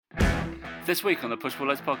This week on the Push Pull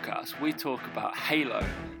Legs podcast, we talk about Halo,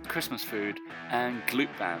 Christmas food, and glute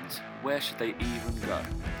bands. Where should they even go?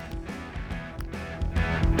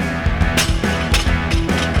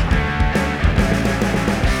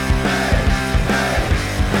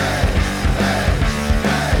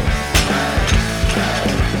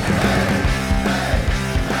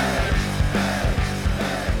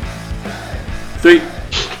 Three,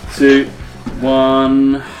 two,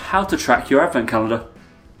 one. How to track your advent calendar.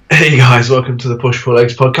 Hey guys, welcome to the Push Pull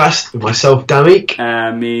Legs podcast with myself, Dan Meek.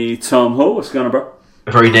 And me, Tom Hall. What's going on, bro?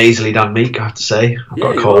 A very nasally Dan Meek, I have to say. I've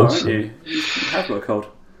got a cold. You have got a cold.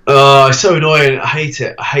 It's so annoying. I hate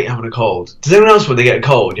it. I hate having a cold. Does anyone else, when they get a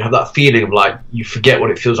cold, you have that feeling of like you forget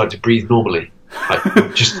what it feels like to breathe normally?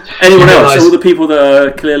 Like, just anyone else? All the people that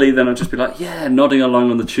are clearly then will just be like, yeah, nodding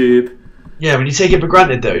along on the tube. Yeah, when you take it for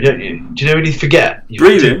granted though, don't you? Do you know when you forget?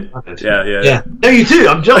 Breathing? Yeah. No, you do.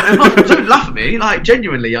 Don't laugh at me. Like,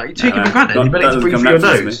 genuinely, like, you take it for granted. You better to breathe through your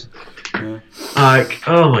nose. Yeah. Like,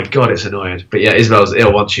 oh my god, it's annoying. But yeah, Isabel's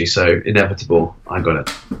ill, wasn't she? So inevitable. I got it.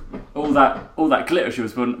 All that glitter she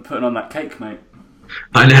was putting on that cake, mate.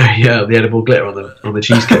 I know. Yeah, the edible glitter on the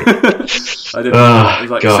cheesecake. I didn't. Oh, it was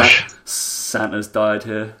like gosh. Santa's died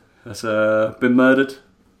here. That's been murdered.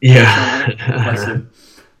 Yeah.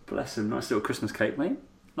 Bless him. Nice little Christmas cake, mate.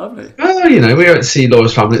 Lovely. Well, you know, we went to see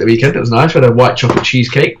Laura's family at the weekend. It was nice. We had a white chocolate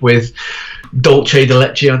cheesecake with dolce de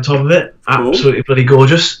leche on top of it. Cool. Absolutely bloody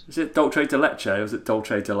gorgeous. Is it dolce de leche or is it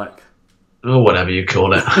dolce de lec? Or whatever you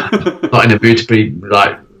call it. Not in the mood to be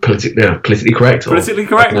like politically correct. Politically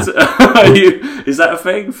correct? Is that a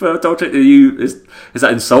thing for dolce? Is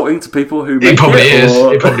that insulting to people who make it? Probably is.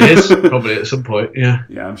 Or? It probably is. Probably at some point. Yeah.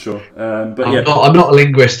 Yeah, I'm sure. I'm not a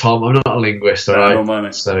linguist, Tom. I'm not a linguist. All right. Not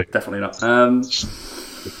mine, so definitely not.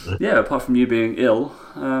 Yeah. Apart from you being ill,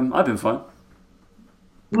 I've been fine.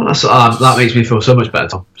 Well, that makes me feel so much better,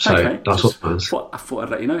 Tom. So okay. That's what matters. I thought I'd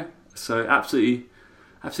let you know. So absolutely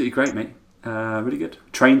great, mate. Really good.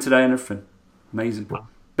 Trained today and everything. Amazing. Wow.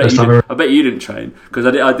 I bet you didn't train because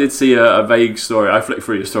I did see a vague story. I flicked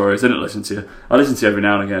through your stories. I didn't listen to you. I listen to you every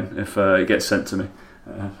now and again if it gets sent to me,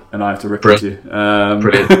 and I have to rip it to you.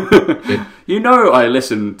 Brilliant. You know, I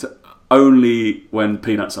listen to only when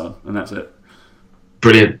Peanut's on, and that's it.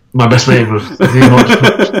 Brilliant. My best mate was follow me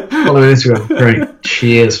on Instagram. Great.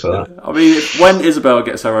 Cheers for that. I mean, when Isabel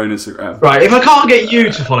gets her own Instagram, right? If I can't get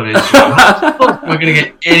you to follow me on Instagram, how am I going to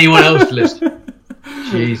get anyone else to listen?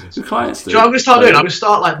 Jesus. The clients do. So I'm going to start doing? I'm going to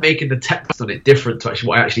start like making the text on it different to actually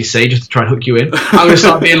what I actually say, just to try and hook you in. I'm going to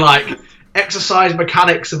start being like exercise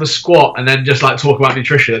mechanics of a squat, and then just like talk about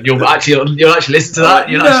nutrition. And you'll actually listen to that.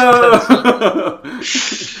 No.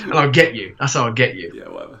 And I'll get you. That's how I'll get you. Yeah,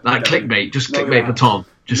 whatever. Like clickbait, just clickbait for Tom,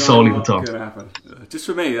 just solely for Tom. Gonna happen. Just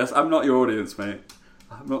for me. I'm not your audience, mate.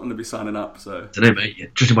 I'm not going to be signing up. So. I don't know,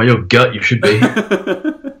 mate. Judging by your gut, you should be.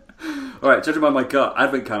 All right, judging by my gut,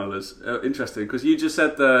 advent calendars. Interesting, because you just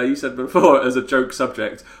said before as a joke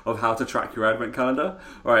subject of how to track your advent calendar.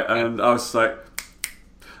 All right, and I was like,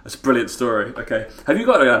 that's a brilliant story. Okay, have you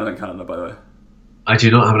got an advent calendar, by the way? I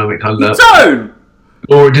do not have an advent calendar. You don't?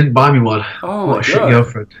 Laura didn't buy me one. Oh, what a shit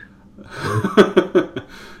girlfriend.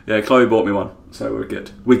 Yeah, Chloe bought me one, so we're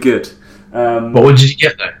good. We're good. What one did you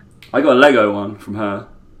get though? I got a Lego one from her.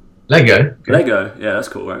 Lego? Okay. Lego, yeah, that's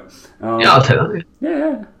cool, right? Yeah, I'll take that.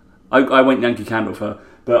 Yeah. I went Yankee Candle for her,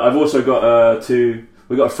 but I've also got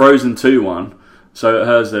we got a Frozen 2 one. So at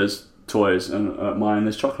hers there's toys, and at mine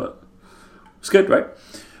there's chocolate. It's good, right?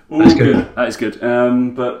 That's good. That is good.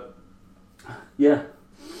 But yeah,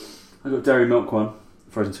 I got Dairy Milk one,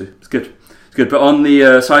 Frozen 2. It's good. But on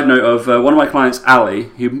the side note of one of my clients, Ali,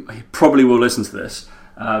 he probably will listen to this.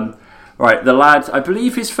 Right, the lad, I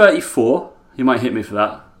believe he's 34. He might hit me for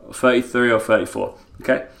that. 33 or 34.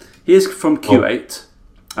 Okay, he is from Kuwait.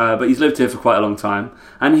 But he's lived here for quite a long time,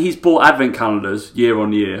 and he's bought advent calendars year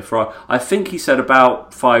on year for, I think he said,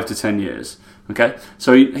 about 5 to 10 years. Okay,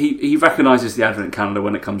 so he recognises the advent calendar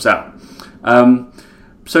when it comes out.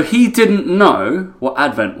 So he didn't know what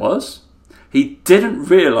advent was. He didn't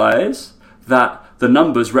realise that the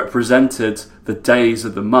numbers represented the days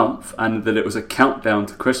of the month and that it was a countdown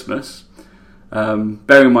to Christmas. Bearing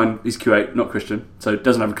in mind he's Kuwait, not Christian, so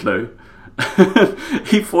doesn't have a clue.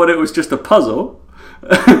 He thought it was just a puzzle.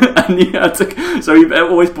 And you had to, so he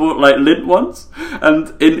always bought like Lindt ones,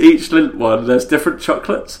 and in each Lindt one there's different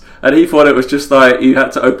chocolates, and he thought it was just like you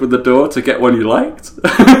had to open the door to get one you liked.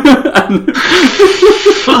 And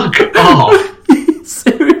fuck off.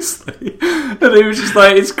 Seriously. And he was just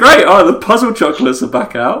like, it's great, the puzzle chocolates are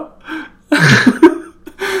back out.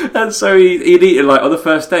 And And so he'd eat it, like, on the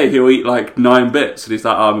first day, he'll eat, like, 9 bits, and he's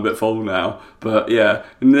like, I'm a bit full now. But, yeah.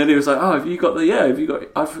 And then he was like, have you got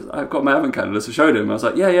I've got my advent calendar, so I showed him. I was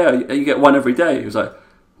like, yeah, you get one every day. He was like,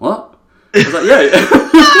 what? I was like, yeah.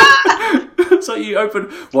 So you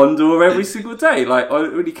open one door every single day, like,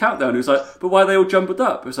 when you count down. He was like, but why are they all jumbled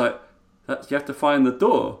up? It was like, you have to find the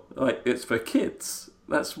door. Like, it's for kids.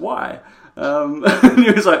 That's why. And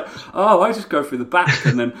he was like, I just go through the back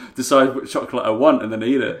and then decide which chocolate I want and then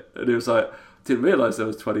eat it. And he was like, didn't realise there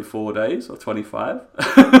was 24 days or 25.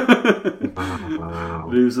 Wow.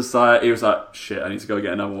 He was like, shit, I need to go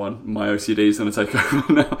get another one. My OCD's going to take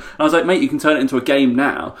over now. And I was like, mate, you can turn it into a game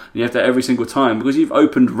now. And you have to every single time, because you've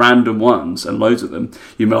opened random ones and loads of them.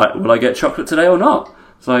 You're like, will I get chocolate today or not?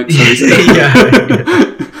 It's like,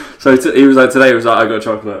 so he was like, today he was like, I got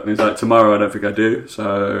chocolate. And he's like, tomorrow I don't think I do. So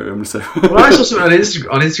I'm going to say... Well, I saw something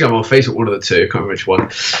on Instagram or Facebook, one of the two, I can't remember which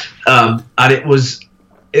one. And it was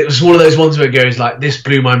one of those ones where it goes like, this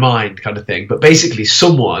blew my mind kind of thing. But basically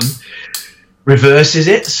someone reverses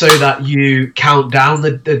it so that you count down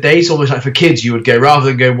the days. Almost like for kids, you would go, rather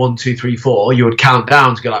than go 1, 2, 3, 4, you would count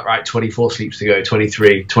down to go like, right, 24 sleeps to go,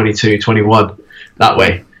 23, 22, 21, that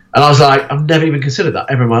way. And I was like, I've never even considered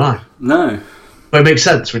that ever in my life. No. But it makes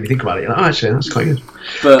sense when you think about it. You're like, actually, that's quite good.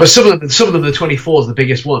 But some of them, the 24 is the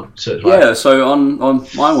biggest one. So it's like, yeah, so on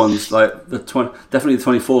my ones, like definitely the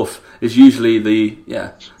 24th is usually the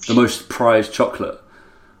most prized chocolate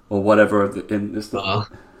or whatever in this.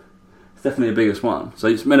 It's definitely the biggest one. So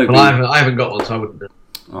it's meant to be. I haven't got one, so I wouldn't know.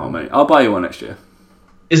 Oh mate, I'll buy you one next year.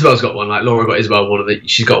 Isabel's got one. Like Laura got Isabel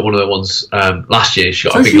she's got one of the ones last year. She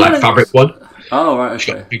got a big fabric one. Oh right, okay.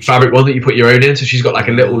 She's got a big fabric one that you put your own in. So she's got like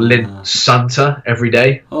a little lint Santa every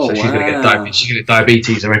day. Oh, so she's wow. gonna get diabetes. She's gonna get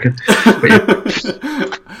diabetes, I reckon.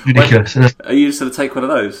 Ridiculous. Are you just gonna take one of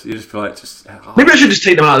those? You just be like, Maybe I should just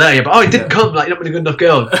take them out of there. Yeah, but it didn't come. Like, you're not been a good enough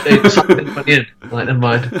girl. They sucked the money in. Like, never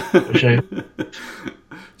mind. What a shame.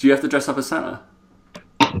 Do you have to dress up as Santa?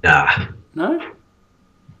 Nah. No.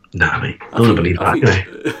 Nah, mate. I don't believe that. Anyway.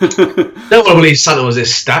 No one believes Santa was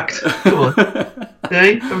this stacked. Come on.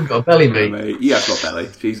 Hey, I haven't got a belly, mate. No, mate. You have got a belly.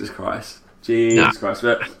 Jesus Christ. Christ.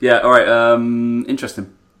 But, yeah, alright.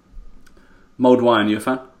 Interesting. Mulled wine, you a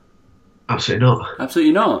fan? Absolutely not.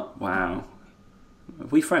 Absolutely not? Wow. Are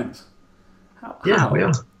we friends? How? We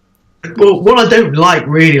are. Well, one, I don't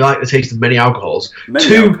really like the taste of many alcohols.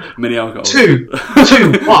 Many alcohols. Two,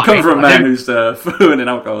 wine. Come from a man who's fluent in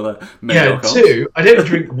alcohol there. Alcohols. 2, I don't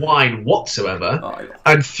drink wine whatsoever.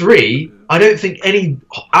 And 3, I don't think any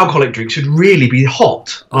alcoholic drink should really be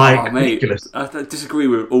hot. Ridiculous. I disagree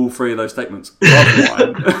with all 3 of those statements. Love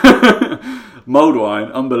wine. Mulled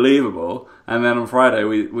wine, unbelievable. And then on Friday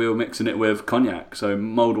we were mixing it with cognac. So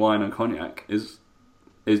mulled wine and cognac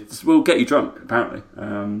will get you drunk, apparently.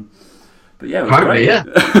 But yeah, it was great. Yeah.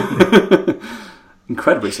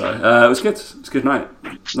 Incredibly so. It was good. It was a good night.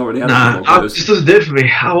 Not really had it before, it just doesn't do it for me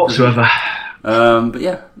whatsoever. But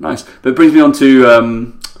yeah, nice. But it brings me on to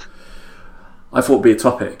I thought it'd be a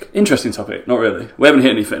topic. Interesting topic. Not really. We haven't hit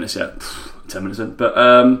any fitness yet. 10 minutes in. But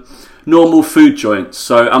normal food joints.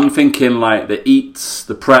 So I'm thinking like the Eats,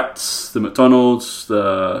 the Pretz, the McDonald's,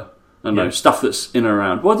 stuff that's in and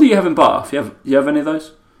around. What do you have in Bath? You have any of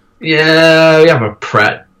those? Yeah, we have a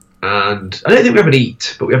Pret. And I don't think we have an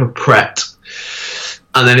Eat, but we have a Pret.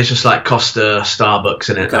 And then it's just like Costa,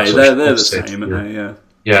 Starbucks in it. Okay, they're the same, aren't they? Yeah.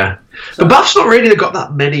 Yeah. So, but Bath's not really got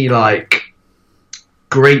that many like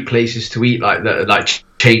great places to eat like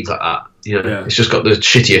chains like that. You know, yeah. It's just got the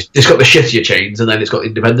shittier chains, and then it's got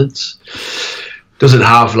independents. Doesn't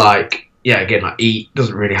have like Eat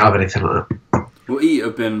doesn't really have anything like that. Well, Eat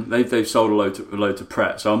have been they've sold a load to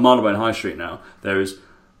Pret. So on Marylebone High Street now there is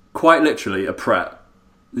quite literally a Pret.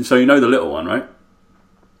 So you know the little one, right?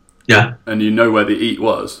 Yeah. And you know where the Eat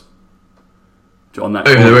was on that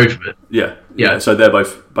over the road from it. Yeah. So they're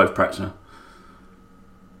both Prets now.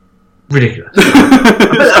 Ridiculous.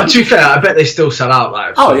 To be fair, I bet they still sell out.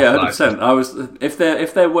 Like, oh yeah, 100%.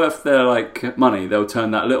 If they're worth their like money, they'll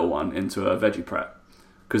turn that little one into a veggie Pret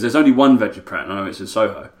because there's only one veggie Pret. And I know it's in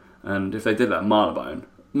Soho, and if they did that at Marylebone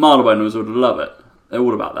would love it. They're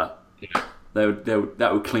all about that. Yeah.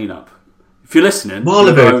 That would clean up. If you're listening,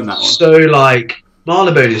 Marylebone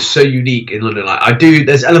is so unique in London. Like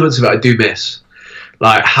there's elements of it I do miss,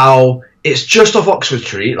 like how it's just off Oxford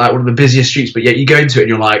Street, like one of the busiest streets, but yet you go into it and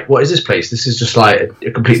you're like, what is this place? This is just like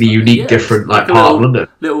a completely unique, different like part of London.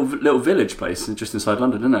 Little village place just inside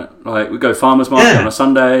London, isn't it? Like we go farmers market on a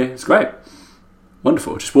Sunday. It's great,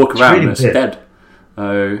 wonderful. Just walk around really and it's dead.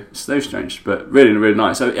 It's so strange, but really, really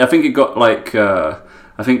nice. So I think it got like. There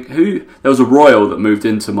was a royal that moved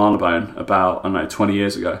into Marylebone about 20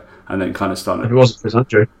 years ago, and then kind of started. It wasn't Prince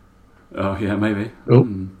Andrew. Oh yeah, maybe. Oh.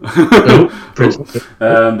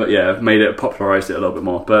 But yeah, I've popularised it a little bit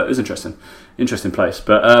more. But it was interesting place.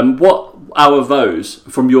 But what out of those,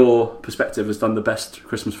 from your perspective, has done the best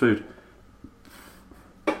Christmas food?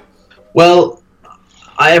 Well,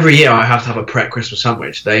 every year I have to have a Pret Christmas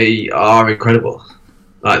sandwich. They are incredible.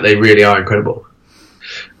 Like, they really are incredible.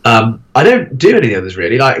 I don't do any others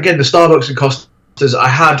really. Like, again, the Starbucks and Costas.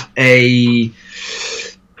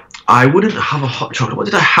 I wouldn't have a hot chocolate. What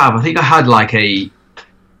did I have? I think I had like a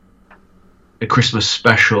Christmas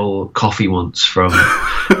special coffee once from.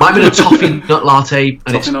 Might have been a toffee nut latte,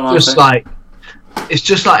 and it's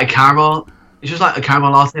just like a caramel. It's just like a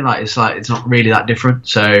caramel latte. Like it's not really that different.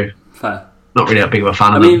 So fair. Not really that big of a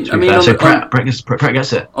fan of them. So Pret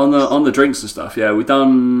gets it on the drinks and stuff. Yeah, we've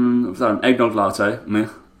done eggnog latte. Me,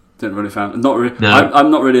 didn't really fan. Not really. No.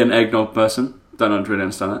 I'm not really an eggnog person. Don't really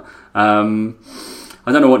understand that.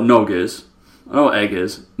 I don't know what nog is. I know what egg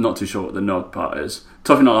is. Not too sure what the nog part is.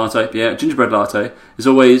 Toffee nut latte. Yeah, gingerbread latte is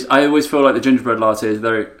always. I always feel like the gingerbread latte is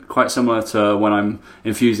quite similar to when I'm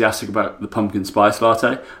enthusiastic about the pumpkin spice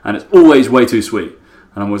latte, and it's always way too sweet,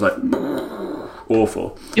 and I'm always like.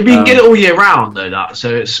 Awful. You can get it all year round though.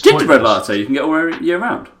 So it's gingerbread latte. You can get all year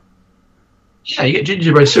round. Yeah, you get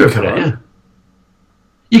gingerbread syrup in it. Yeah,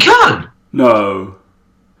 you can. No,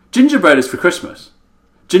 gingerbread is for Christmas.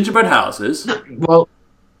 Gingerbread houses. No, well,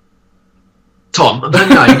 Tom, I'm telling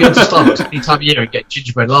you now, you go to Starbucks any time of year and get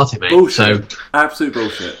gingerbread latte, mate. Bullshit. So absolute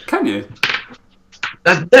bullshit. Can you?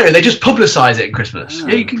 No, they just publicise it in Christmas.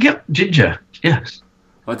 Yeah, you can get ginger. Yes.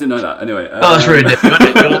 I didn't know that. Anyway. That's really difficult.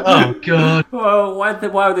 Oh god. Well, why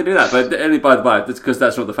would they do that? But only by the by, because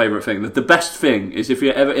that's not the favourite thing. The best thing is if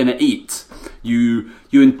you're ever in a eat, you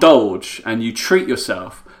indulge and you treat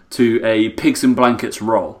yourself to a pigs in blankets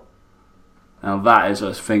roll. Now that is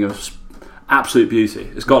a thing of absolute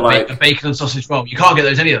beauty. It's got like a bacon and sausage roll. You can't get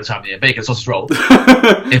those any other time of year. Bacon and sausage roll.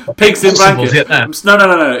 Pigs in blankets.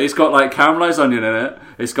 No. It's got like caramelised onion in it.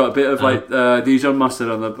 It's got a bit of like Dijon mustard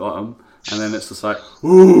on the bottom. And then it's just like,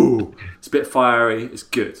 ooh, it's a bit fiery, it's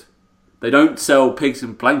good. They don't sell pigs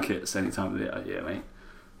in blankets any time of the year, mate.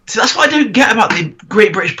 So that's what I don't get about the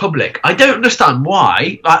Great British public. I don't understand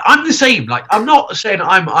why. Like, I'm the same. Like, I'm not saying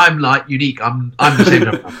I'm like unique. I'm the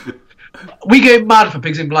same. We go mad for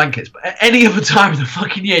pigs in blankets, but at any other time of the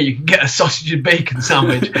fucking year, you can get a sausage and bacon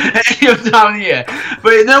sandwich. At any other time of the year.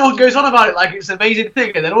 But no one goes on about it like it's an amazing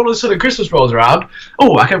thing, and then all of a sudden Christmas rolls around.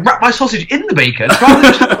 Oh, I can wrap my sausage in the bacon rather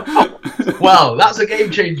than just well, that's a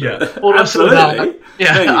game changer. All of a sudden now,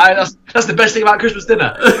 that's the best thing about Christmas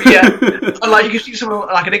dinner. But yeah, like you can see something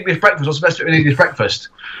like an English breakfast. What's the best of an English breakfast?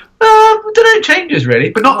 I don't know, it changes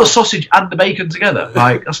really, but not the sausage and the bacon together.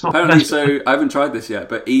 Like that's not. Apparently, so I haven't tried this yet,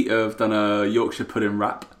 but Eat have done a Yorkshire pudding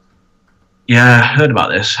wrap. Yeah, I heard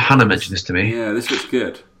about this. Hannah mentioned this to me. Yeah, this looks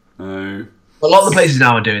good. A lot of the places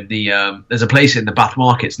now are doing the. There's a place in the Bath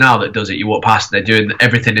Markets now that does it. You walk past, and they're doing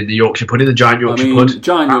everything in the Yorkshire pudding, the giant Yorkshire pudding.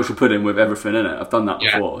 Giant Yorkshire pudding with everything in it. I've done that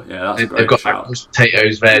before. Yeah, that's a great They've got shout.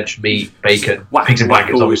 Potatoes, veg, meat, bacon, pigs in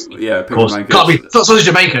blankets, obviously. Yeah, pigs in blankets. Can't be. It's not sausage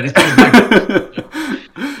and bacon. It's pigs in blankets.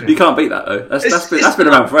 You can't beat that though. That's been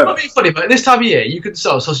around forever. It's funny, but this time of year, you can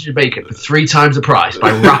sell sausage and bacon for 3 times the price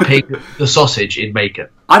by wrapping the sausage in bacon.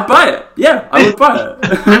 I'd buy it. Yeah, I would buy it.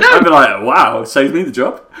 I'd be like, wow, saves me the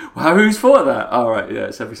job. Wow, who's for that? Oh, right, yeah,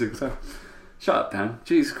 it's every single time. Shut up, Dan.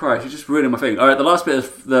 Jesus Christ, you're just ruining my thing. All right, the last bit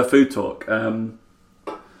of the food talk.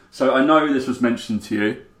 So I know this was mentioned to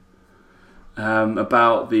you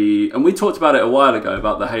about and we talked about it a while ago,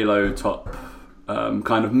 about the Halo Top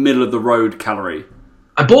kind of middle of the road calorie.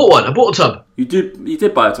 I bought one. I bought a tub. You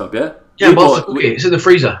did buy a tub, yeah? Yeah, I bought a cookie. It's in the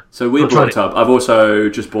freezer. So we bought a tub. I've also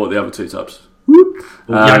just bought the other 2 tubs.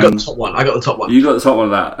 I got the top one. You got the top one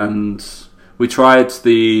of that, and we tried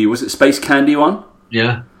was it Space Candy one?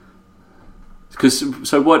 Yeah.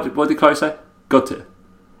 So what did Chloe say? Got to.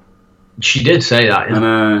 She did say that. Yeah. I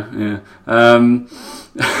know. Yeah.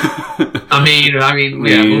 I mean,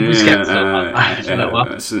 yeah, we'll be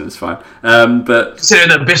skeptical. It's fine. But considering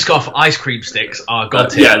that Biscoff ice cream sticks are got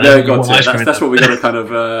to. Yeah, they're got to. That's what we got to kind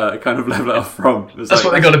of level it off from. That's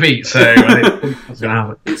what they got to beat. So what's going to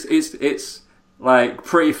happen? It's like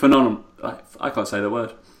pretty phenomenal. I can't say the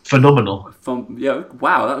word. Phenomenal. Yeah,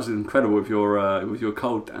 wow, that was incredible with your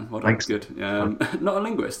cold, Dan. Well, that was good. Not a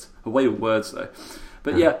linguist. A way of words though.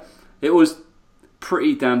 But yeah, it was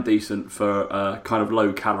pretty damn decent for a kind of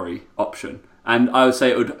low calorie option, and I would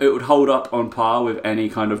say it would hold up on par with any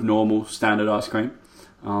kind of normal standard ice cream.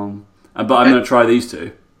 But I'm going to try these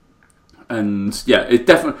 2, and yeah, it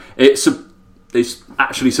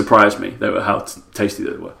actually surprised me how tasty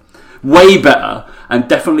they were. Way better, and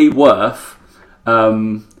definitely worth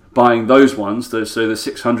buying those ones, so the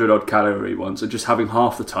 600 odd calorie ones, and just having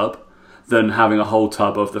half the tub than having a whole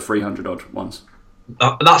tub of the 300 odd ones.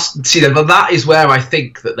 That is where I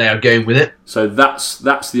think that they are going with it. So that's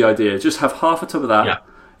the idea. Just have half a tub of that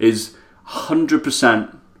is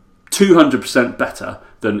 100%, 200% better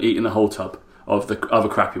than eating the whole tub of the other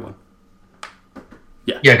crappy one.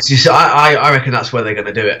 Yeah, because you see, I reckon that's where they're going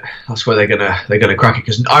to do it. That's where they're going to crack it.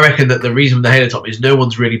 Because I reckon that the reason with the Halo Top is no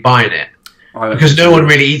one's really buying it, because no one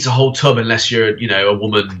really eats a whole tub unless you're a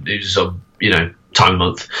woman who's on time a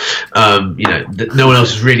month. No one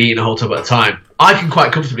else is really eating a whole tub at a time. I can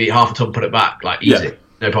quite comfortably eat half a tub and put it back, like easy,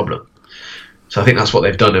 no problem. So I think that's what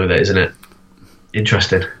they've done over there, isn't it?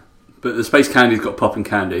 Interesting. But the Space Candy's got popping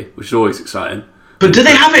candy, which is always exciting. But do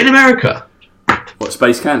they have it in America? What,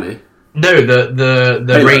 Space Candy? No,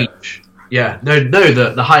 the range. Yeah, no,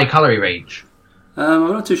 the high calorie range.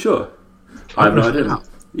 I'm not too sure. I have no idea.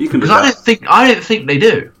 You can. Because I don't think they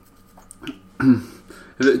do.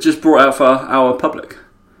 Is it just brought out for our public?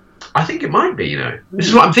 I think it might be. This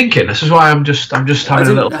is what I'm thinking. This is why I'm just having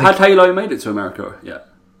a little. Had Halo made it to America yet?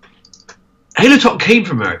 Halo Top came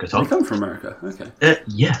from America, Tom. They come from America. Okay.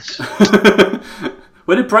 Yes.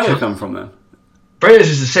 Where did Breyer come from then? Breyers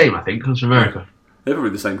is the same, I think. Comes from America. They're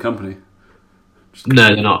probably the same company.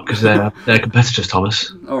 No, they're not, because they're competitors,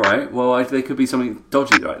 Thomas. All right. Well, they could be something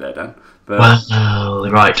dodgy right there, Dan. But... Well,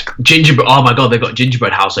 right. Gingerbread. Oh my God, they've got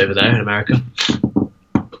Gingerbread House over there in America.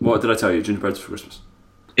 What did I tell you? Gingerbread's for Christmas.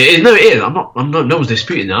 It is. No, it is. I'm not. No one's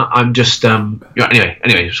disputing that. I'm just.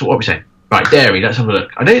 Anyway. So what are we saying? Right, dairy. Let's have a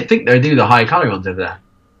look. I don't think they do the high calorie ones over there.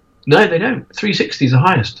 No, they don't. 360 is the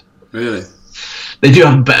highest. Really? They do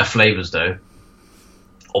have better flavours though.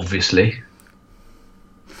 Obviously,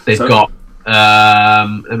 they've got. They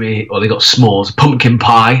got s'mores, pumpkin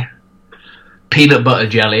pie, peanut butter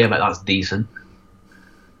jelly. I bet that's decent.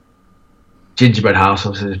 Gingerbread House,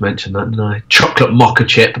 obviously just mentioned that, didn't I? Chocolate mocha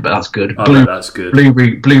chip, but that's good. That's good.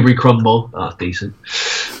 Blueberry crumble, that's decent.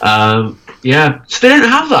 So they don't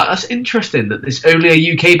have that. That's interesting that it's only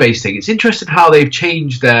a UK based thing. It's interesting how they've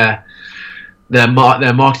changed their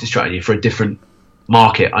marketing strategy for a different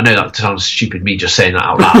market. I know that sounds stupid, me just saying that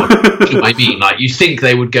out loud. You know what I mean? Like, you think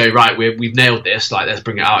they would go, right, we've nailed this, like, let's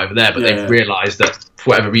bring it out over there, but they've realised that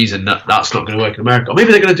for whatever reason that's not going to work in America. Or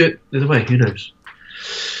maybe they're going to do it the other way, who knows?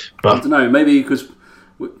 But I don't know, maybe because of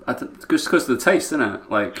the taste, isn't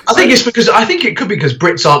it? Like, I think it could be because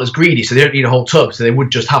Brits aren't as greedy, so they don't need a whole tub, so they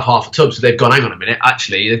would just have half a tub. So they've gone, hang on a minute,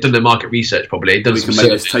 actually, they've done their market research probably. We can make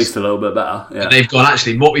this taste a little bit better. Yeah. And they've gone,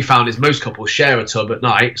 actually, what we found is most couples share a tub at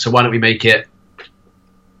night, so why don't we make it,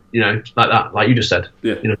 like that, like you just said.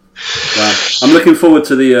 Yeah. Wow. I'm looking forward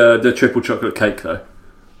to the triple chocolate cake though.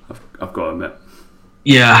 I've got to admit.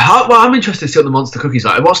 Yeah, I'm interested to see what the monster cookies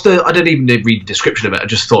are. I don't even read the description of it. I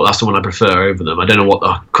just thought that's the one I prefer over them. I don't know what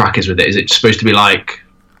the crack is with it. Is it supposed to be like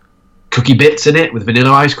cookie bits in it with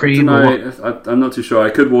vanilla ice cream? I'm not too sure. I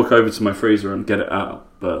could walk over to my freezer and get it out,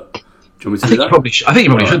 but do you want me to do that? I think you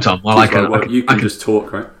probably should, Tom. You can just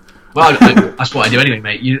talk, right? Well, that's what I do anyway,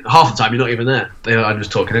 mate. Half the time you're not even there. I'm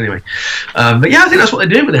just talking anyway. But yeah, I think that's what they're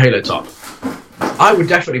doing with the Halo Top. I would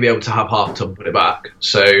definitely be able to have half a tub and put it back.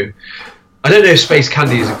 So I don't know if Space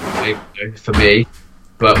Candy is a good thing for me,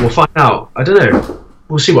 but we'll find out. I don't know.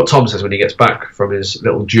 We'll see what Tom says when he gets back from his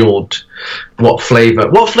little jaunt. What flavour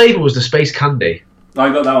was the Space Candy?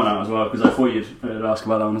 I got that one out as well because I thought you'd ask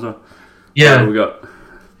about that one as well. Yeah. What we got?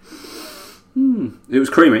 It was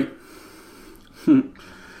creamy.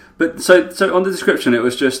 But so on the description, it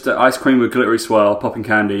was just ice cream with glittery swirl, popping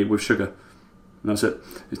candy with sugar. And that's it.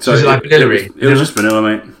 So is it like vanilla? It was just vanilla,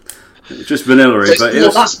 mate. Just vanilla, so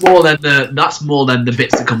that's more than the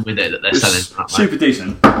bits that come with it that they're selling. Super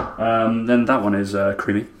decent. Then that one is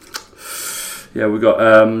creamy. Yeah, we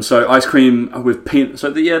got so ice cream with peanut.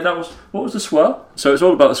 So that was what was the swirl? So it's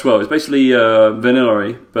all about the swirl. It's basically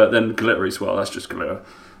vanilla-y, but then glittery swirl. That's just glitter.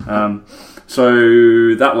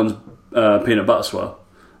 So that one's peanut butter swirl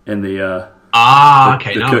in the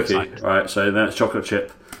cookie, right? So then it's chocolate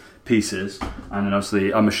chip pieces, and then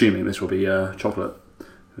obviously I'm assuming this will be chocolate.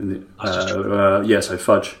 So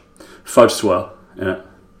fudge swirl in it,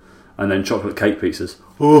 and then chocolate cake pieces.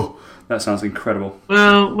 Oh, that sounds incredible.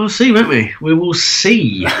 Well, we'll see, won't we? We will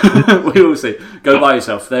see. We will see. Go buy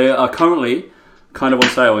yourself. They are currently kind of on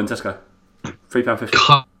sale in Tesco.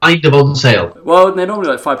 £3.50. Kind of on sale. Well, they're normally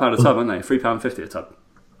like £5 a tub, aren't they? £3.50 a tub.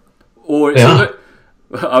 Or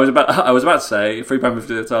I was about to say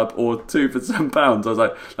 £3.50 a tub or 2 for £7. I was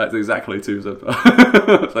like, that's exactly 2 for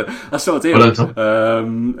 £7. Like, that's not a deal.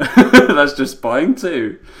 That's just buying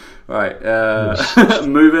 2. Right,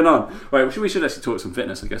 moving on. Right, we should actually talk some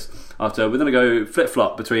fitness, I guess. After we're going to go flip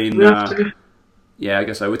flop between. Yeah, I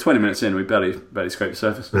guess so. We're 20 minutes in. We barely scraped the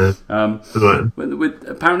surface. Yeah. With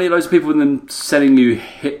apparently loads of people then selling you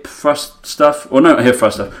hip thrust stuff, or no, hip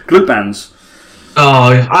thrust stuff, glute bands.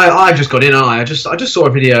 Oh, I just got in. I just saw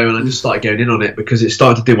a video and I just started going in on it because it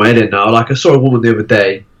started to do my head in now. Like I saw a woman the other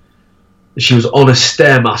day. She was on a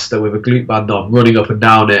Stairmaster with a glute band on, running up and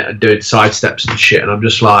down it and doing side steps and shit. And I'm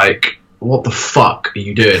just like, what the fuck are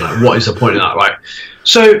you doing? Like, what is the point of that? Right.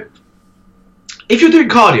 So, if you're doing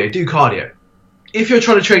cardio, do cardio. If you're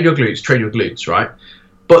trying to train your glutes, right?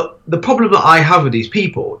 But the problem that I have with these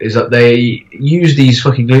people is that they use these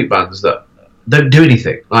fucking glute bands that don't do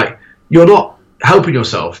anything. Like, you're not helping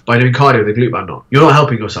yourself by doing cardio with a glute band on. You're not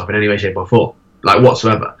helping yourself in any way, shape or form, like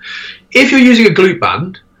whatsoever. If you're using a glute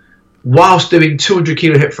band whilst doing 200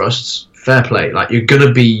 kilo hip thrusts, fair play. Like, you're going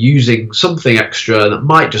to be using something extra that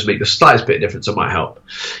might just make the slightest bit of difference or might help.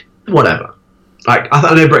 Whatever. Like,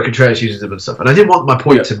 I know Brett Contreras uses them and stuff, and I didn't want my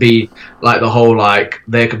point to be like the whole like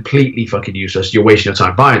they're completely fucking useless. You're wasting your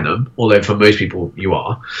time buying them, although for most people you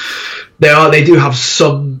are. They do have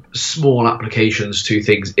some small applications to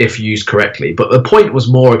things if used correctly, but the point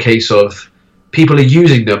was more a case of people are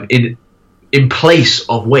using them in place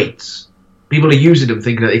of weights. People are using them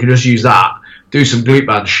thinking that they can just use that, do some glute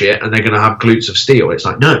band shit, and they're going to have glutes of steel. It's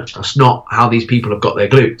like, no, that's not how these people have got their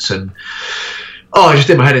glutes. And I just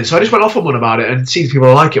did my head in. So I just went off on one about it, and it seems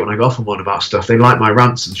people like it when I go off on one about stuff. They like my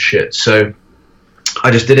rants and shit. So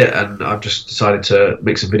I just did it, and I've just decided to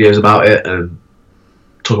make some videos about it and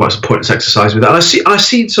talk about some pointless exercise with that. And I've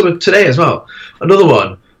seen some of today as well. Another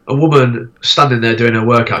one, a woman standing there doing her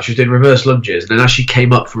workout. She was doing reverse lunges, and then as she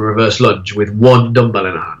came up from a reverse lunge with one dumbbell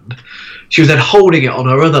in her hand, she was then holding it on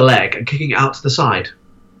her other leg and kicking it out to the side.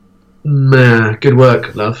 Good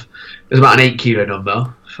work, love. It was about an 8 kilo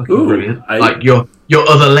dumbbell. Fucking brilliant. Like your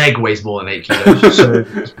other leg weighs more than 8 kilos, so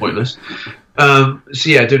it's pointless. So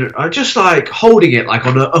yeah, doing it. I just like holding it like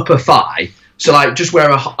on her upper thigh, so like just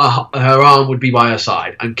where her arm would be by her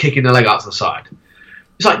side, and kicking the leg out to the side.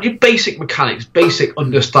 It's like your basic mechanics, basic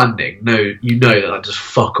understanding. No, you know that just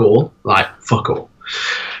fuck all, like fuck all.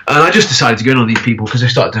 And I just decided to go in on these people because they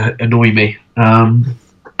started to annoy me. And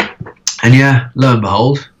yeah, lo and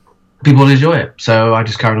behold, people enjoy it, so I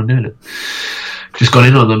just carried on doing it. Just got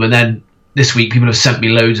in on them, and then this week people have sent me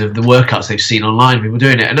loads of the workouts they've seen online. People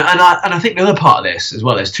doing it, and I think the other part of this as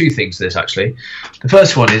well. There's two things to this actually. The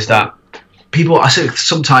first one is that people, I say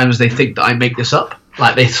sometimes they think that I make this up.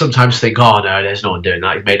 Like they sometimes think, oh no, there's no one doing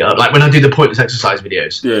that. He's made it up. Like when I do the pointless exercise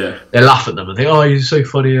videos, they laugh at them and think, oh, you're so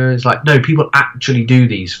funny. It's like, no, people actually do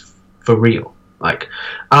these for real. Like,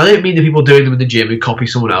 and I don't mean the people doing them in the gym who copy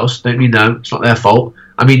someone else. Don't mean them. It's not their fault.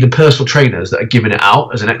 I mean the personal trainers that are giving it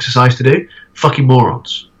out as an exercise to do. Fucking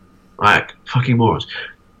morons. Like, fucking morons.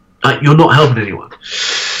 Like, you're not helping anyone.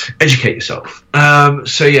 Educate yourself.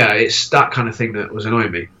 So yeah, it's that kind of thing that was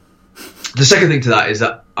annoying me. The second thing to that is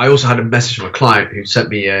that I also had a message from a client who sent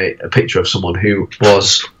me a picture of someone who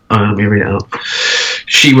was. Let me read it out.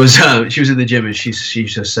 She was in the gym and she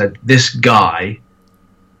just said, "This guy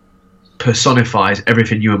personifies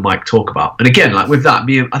everything you and Mike talk about." And again, like with that,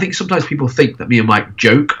 I think sometimes people think that me and Mike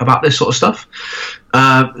joke about this sort of stuff.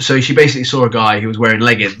 So she basically saw a guy who was wearing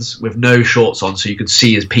leggings with no shorts on, so you could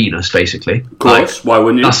see his penis, basically. Of course, why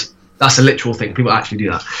wouldn't you? That's a literal thing. People actually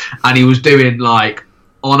do that. And he was doing like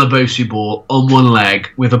on a Bosu ball on one leg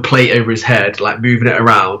with a plate over his head, like moving it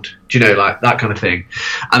around. Do you know, like that kind of thing?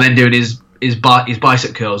 And then doing his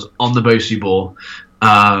bicep curls on the Bosu ball.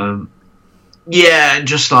 Yeah, and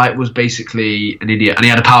just like was basically an idiot. And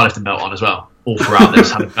he had a powerlifting belt on as well. All throughout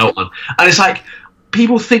this, had a belt on. And it's like,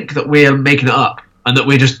 people think that we're making it up and that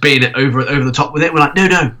we're just being over the top with it. We're like,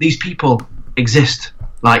 no, these people exist.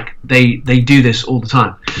 Like, they do this all the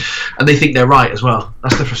time. And they think they're right as well.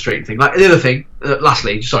 That's the frustrating thing. Like, the other thing,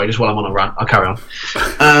 lastly, sorry, just while I'm on a rant, I'll carry on.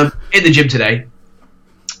 In the gym today,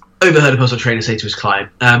 overheard a personal trainer say to his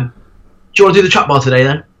client, do you want to do the trap bar today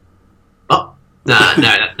then? No,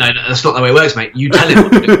 that's not the way it works, mate. You tell him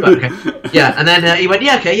what to do. But okay. Yeah, and then he went,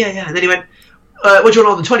 yeah, okay, yeah. And then he went, what do you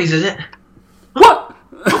want on the 20s, is it? What?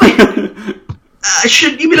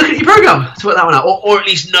 Shouldn't you be looking at your program to work that one out? Or at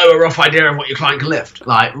least know a rough idea of what your client can lift?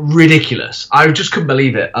 Like, ridiculous. I just couldn't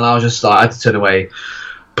believe it. And I was just like, I had to turn away,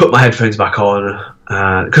 put my headphones back on.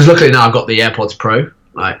 Because luckily now I've got the AirPods Pro,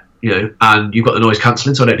 like, you know, and you've got the noise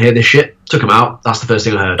cancelling, so I don't hear this shit. Took them out. That's the first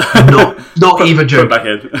thing I heard. Not even joking. Back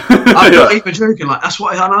in. I'm not even joking. Like, that's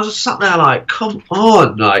what. And I was just sat there like, come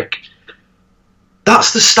on, like,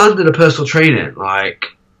 that's the standard of personal training. Like,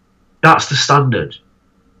 that's the standard.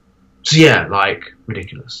 So yeah, like,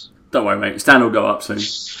 ridiculous. Don't worry, mate. Stan will go up soon.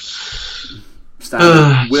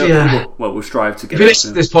 standard. Yeah. We'll strive to get. If you listen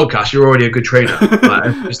to this podcast, you're already a good trainer. Like,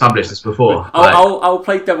 I've established this before. I'll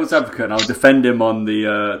play devil's advocate and I'll defend him on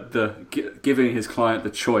the giving his client the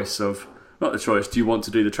choice of, not the choice. Do you want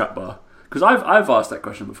to do the trap bar? Because I've asked that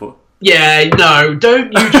question before. Yeah, no,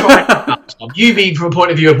 don't you try that, Tom. You mean from a point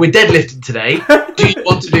of view of we're deadlifting today, do you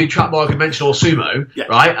want to do trap bar, conventional or sumo,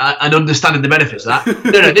 right? And understanding the benefits of that.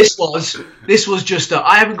 No, this was just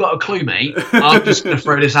I haven't got a clue, mate. I'm just going to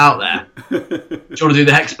throw this out there. Do you want to do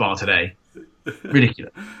the hex bar today?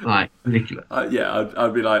 Ridiculous. Like, ridiculous. I'd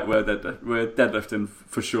be like, we're deadlifting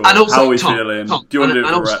for sure. And also, how are we Tom, feeling? Tom, do you want to do it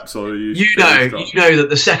for also, reps or you know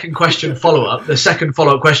that the second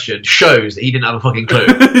follow-up question shows that he didn't have a fucking clue.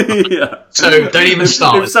 Yeah. So don't even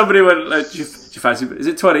start. If somebody went, like, do you fancy? Is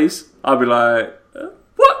it 20s? I'd be like,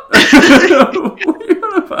 what? What are you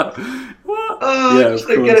on about? What? I just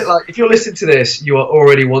don't get it. Like, if you're listening to this, you are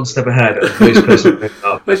already one step ahead of this person.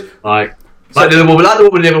 Like the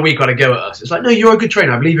woman the other week had a go at us. It's like, no, you're a good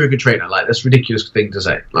trainer. I believe you're a good trainer. Like, that's a ridiculous thing to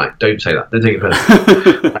say. Like, don't say that. Don't take it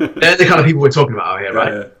personally. Like, they're the kind of people we're talking about out here,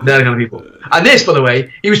 right? Yeah. They're the kind of people. And this, by the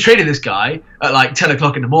way, he was training this guy at like 10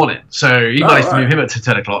 o'clock in the morning. So he managed to move him at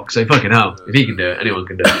 10 o'clock. So fucking hell, if he can do it, anyone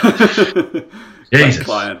can do it. Jesus.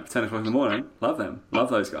 Client, 10 o'clock in the morning. Love them. Love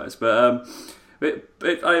those guys. But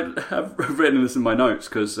I have written this in my notes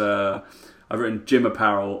because I've written gym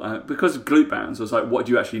apparel because of glute bands. I was like, what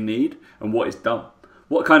do you actually need and what is dumb?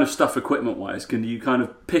 What kind of stuff equipment-wise can you kind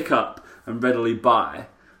of pick up and readily buy?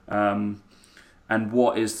 And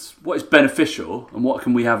what is beneficial and what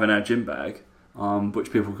can we have in our gym bag,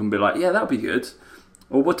 which people can be like, yeah, that'll be good.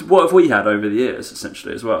 Or what have we had over the years,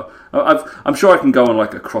 essentially, as well? I'm sure I can go on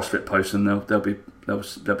like a CrossFit post and there'll be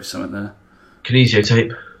something there. Kinesio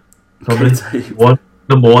tape, probably.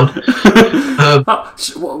 Number one. What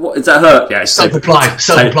is that hurt? Yeah, self-applied.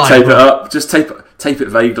 Tape it up. Just tape it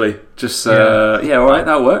vaguely. Just all right,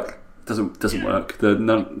 that'll work. Doesn't work.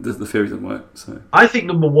 The theory doesn't work. So I think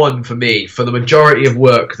number one for me, for the majority of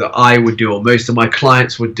work that I would do, or most of my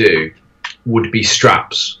clients would do, would be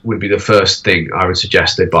straps. Would be the first thing I would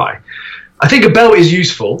suggest they buy. I think a belt is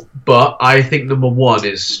useful, but I think number one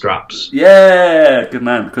is straps. Yeah, good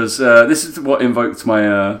man. Because this is what invoked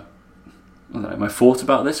my thought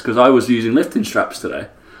about this, because I was using lifting straps today,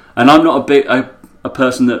 and I'm not a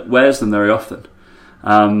person that wears them very often.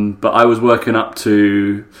 But I was working up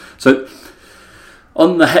to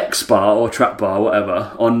on the hex bar or trap bar,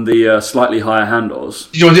 whatever, on the slightly higher handles.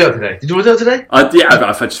 Did you want to do that today? I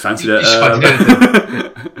just fancied it.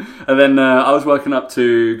 And then I was working up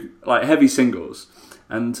to like heavy singles,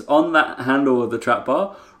 and on that handle of the trap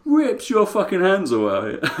bar rips your fucking hands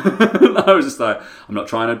away. I was just like, I'm not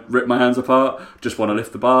trying to rip my hands apart, just want to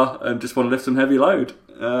lift the bar and just want to lift some heavy load.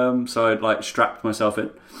 So I'd like strapped myself in.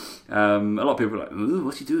 A lot of people were like, ooh,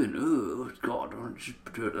 what's he doing? Oh God, just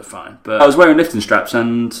do it, that's fine. But I was wearing lifting straps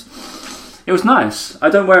and it was nice. I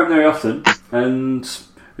don't wear them very often, and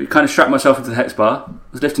I kind of strapped myself into the hex bar. I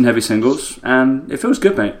was lifting heavy singles and it feels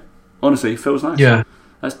good, mate. Honestly, it feels nice. Yeah.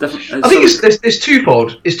 That's definitely. I think it's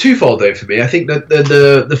twofold. It's twofold though for me. I think that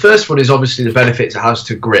the first one is obviously the benefits it has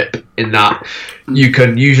to grip, in that you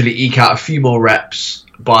can usually eke out a few more reps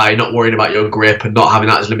by not worrying about your grip and not having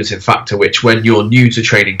that as a limiting factor, which when you're new to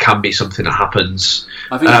training can be something that happens.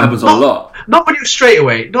 I think it happens a lot. Not when you're straight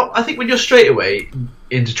away. I think when you're straight away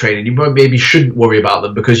into training, you maybe shouldn't worry about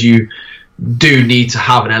them, because you do need to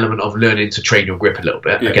have an element of learning to train your grip a little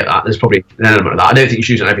bit. Yeah. I get that. There's probably an element of that. I don't think you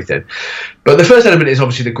should use on everything. But the first element is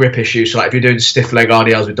obviously the grip issue. So like if you're doing stiff leg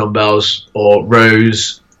RDLs with dumbbells or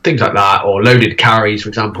rows, things like that, or loaded carries, for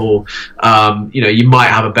example, you might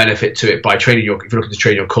have a benefit to it by training if you're looking to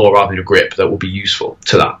train your core rather than your grip, that will be useful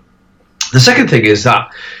to that. The second thing is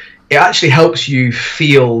that it actually helps you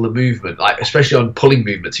feel the movement, like especially on pulling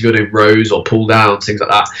movements. If you're doing rows or pull downs, things like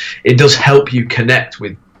that, it does help you connect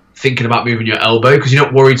with thinking about moving your elbow, because you're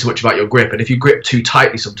not worried too much about your grip. And if you grip too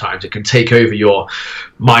tightly sometimes, it can take over your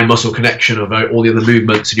mind-muscle connection of all the other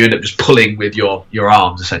movements, and you end up just pulling with your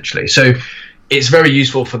arms, essentially. So it's very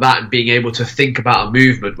useful for that, and being able to think about a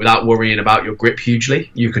movement without worrying about your grip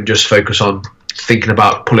hugely. You can just focus on thinking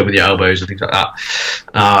about pulling with your elbows and things like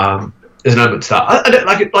that. There's an element to that. I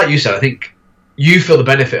don't, like you said, I think you feel the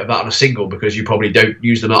benefit of that on a single, because you probably don't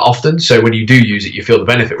use them that often. So when you do use it, you feel the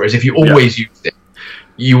benefit. Whereas if you always use it,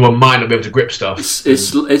 you might not be able to grip stuff.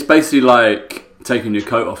 It's basically like taking your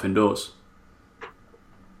coat off indoors.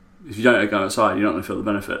 If you don't go outside, you're not going to feel the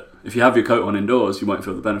benefit. If you have your coat on indoors, you won't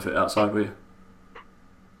feel the benefit outside, will you?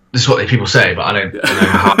 This is what people say, but I don't know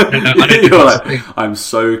how. You're like, I'm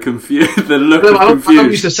so confused. The look of confused. I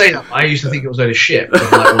used to say that. I used to think it was a load of shit. But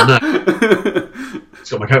I'm like, well, no.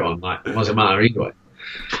 It's got my coat on. Like, it doesn't matter either way.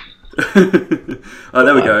 Oh,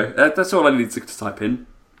 there we go. That's all I need to type in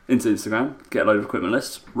into Instagram. Get a load of equipment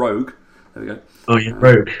lists. Rogue. There we go. Oh yeah,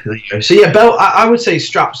 Rogue. There you go. So yeah, belt. I would say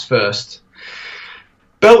straps first.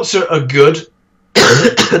 Belts are good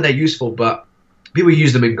and they're useful, but people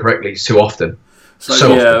use them incorrectly too often.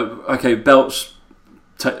 So yeah, okay, belts.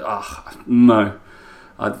 No,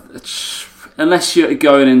 unless you're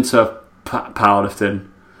going into powerlifting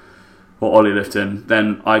or ollie lifting,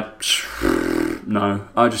 then I just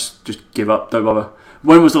give up. Don't bother.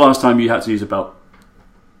 When was the last time you had to use a belt?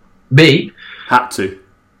 Me had to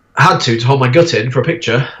hold my gut in for a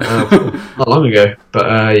picture not long ago,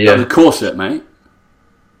 but yeah, the corset, mate.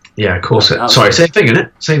 Yeah, corset. Sorry, same thing, isn't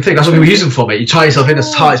it? Same thing. That's what people use them for, mate. You tie yourself in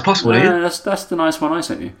as tight as possible, don't you? That's the nice one I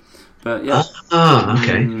sent you. But yeah.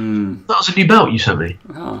 Okay. That was a new belt you sent me.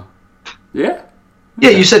 Oh. Yeah? Yeah,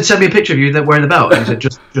 you said send me a picture of you wearing the belt. And you said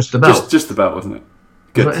just the belt. Just the belt, wasn't it?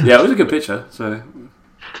 Good. Yeah, it was a good picture. So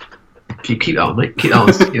keep that on, mate. Keep that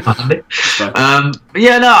on. Keep that on, mate.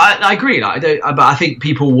 Yeah, no, I agree. Like, but I think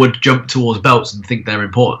people would jump towards belts and think they're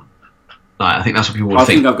important. Like, I think that's what people would think.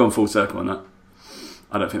 I think I've gone full circle on that.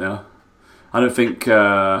 I don't think they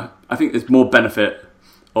are. I think there's more benefit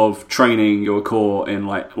of training your core in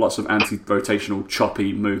like lots of anti-rotational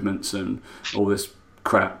choppy movements and all this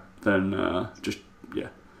crap than just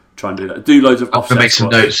try and do that. Do loads of offset. I'm gonna make some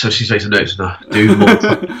notes. So she's made some notes now. Do more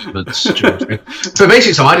movements. So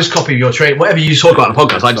basically, I just copy your training. Whatever you talk about on the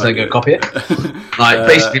podcast, I just then go copy it. Like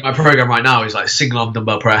basically, my program right now is like single arm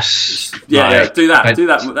dumbbell press. Yeah, do that. Do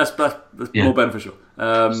that. That's more beneficial.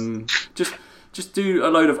 Just do a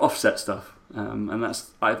load of offset stuff, and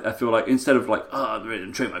that's. I feel like instead of like, I'm ready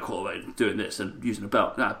to train my core by doing this and using a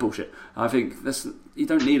belt, bullshit. I think you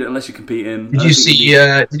don't need it unless you're competing. Did you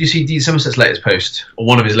see Dean Somerset's latest post or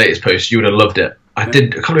one of his latest posts? You would have loved it. I can't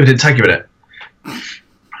believe I didn't tag you in it.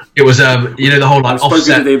 It was the whole like I've offset.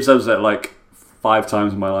 spoken to Dean Somerset like 5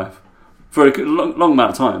 times in my life for a long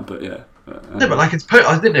amount of time, but yeah. No, but like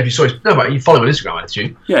I didn't know if you saw it. No, but you follow him on Instagram, didn't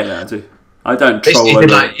you? Yeah, I do. I don't troll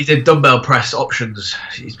over. He did dumbbell press options.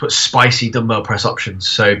 He's put spicy dumbbell press options.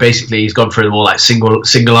 So basically, he's gone for the more like single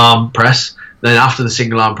arm press. Then after the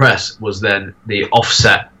single arm press was then the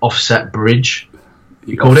offset bridge.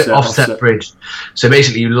 He called it offset bridge. So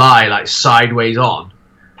basically, you lie like sideways on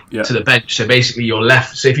to the bench. So basically, your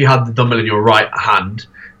left. So if you had the dumbbell in your right hand,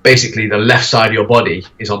 basically the left side of your body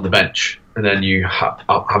is on the bench, and then you have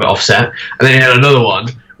it offset. And then you had another one,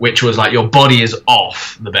 which was like your body is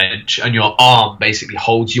off the bench and your arm basically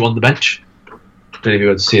holds you on the bench. I don't know if you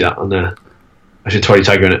got to see that on there. I should totally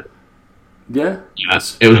tag you in it. Yeah?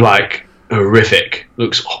 Yes. It was like horrific.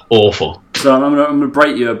 Looks awful. So I'm gonna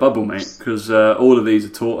break you a bubble, mate, because all of these are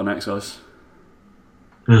taught on exercise.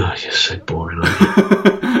 Oh, you're so boring,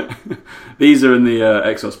 aren't you? These are in the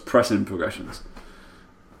exercise pressing progressions.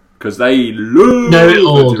 Because they know it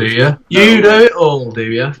all, do you? You know it all,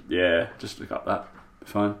 do you? Yeah, just look up that.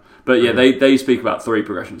 Fine. But yeah, they speak about 3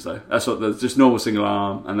 progressions though. That's what there's just normal single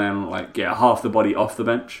arm, and then like half the body off the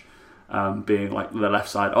bench, being like the left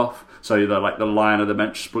side off. So the line of the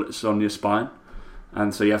bench splits on your spine,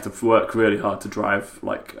 and so you have to work really hard to drive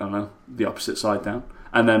like the opposite side down.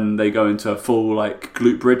 And then they go into a full like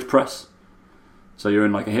glute bridge press. So you're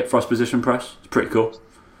in like a hip thrust position press. It's pretty cool.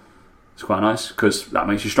 It's quite nice because that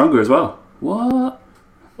makes you stronger as well. What?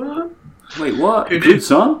 Wait, what? Good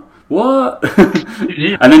son. What?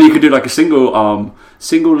 And then you could do like a single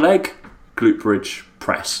leg glute bridge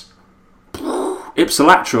press.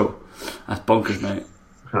 Ipsilateral. That's bonkers, mate.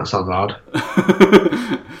 That sounds hard.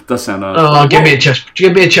 Does sound hard. Oh, give me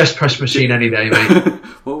a chest press machine any day, mate.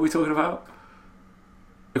 What were we talking about?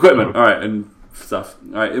 Equipment. All right, and stuff.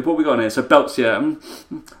 All right, what we got on here? So belts. Yeah,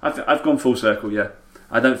 I've gone full circle. Yeah,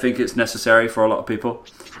 I don't think it's necessary for a lot of people.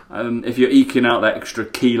 If you're eking out that extra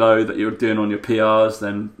kilo that you're doing on your PRs,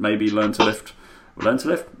 then maybe learn to lift. Learn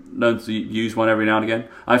to use one every now and again.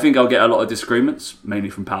 I think I'll get a lot of disagreements, mainly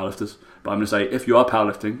from powerlifters. But I'm going to say, if you are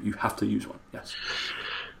powerlifting, you have to use one. Yes.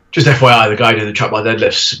 Just FYI, the guy doing the trap bar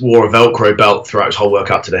deadlifts wore a Velcro belt throughout his whole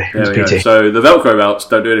workout today. PT. So the Velcro belts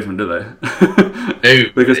don't do anything, do they?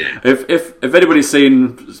 No. Because if anybody's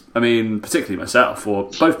seen, I mean, particularly myself, or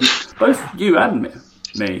both you and me,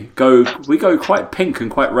 we go quite pink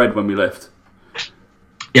and quite red when we lift.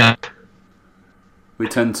 Yeah. We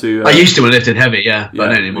tend to. I used to when I lifted heavy, but I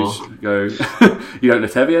don't anymore. You don't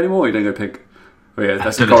lift heavy anymore. Or you don't go pink. Oh, yeah,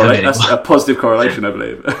 that's a positive correlation, I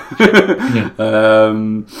believe.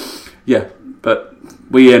 But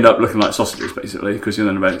we end up looking like sausages basically because you're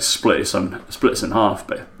then about to split us in half.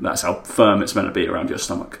 But that's how firm it's meant to be around your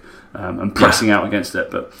stomach. And pressing out against it,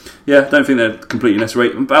 but yeah, don't think they're completely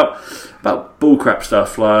necessary. About bullcrap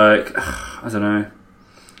stuff like I don't know.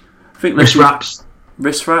 think Wrist wraps.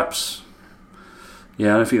 Wrist wraps.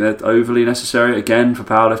 Yeah, I don't think they're overly necessary. Again, for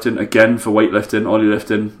powerlifting. Again, for weightlifting, ollie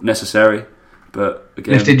lifting, necessary. But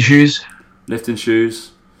again, Lifting shoes. Lifting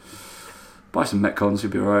shoes. Buy some Metcons,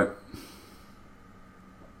 you'll be alright.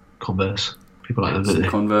 Converse. People like them, don't Some they?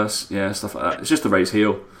 Converse, yeah, stuff like that. It's just a raised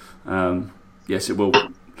heel. Yes, it will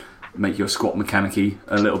make your squat mechanic-y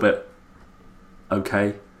a little bit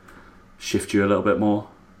okay. Shift you a little bit more.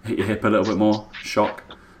 Hit your hip a little bit more. Shock.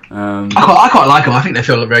 I quite like them. I think they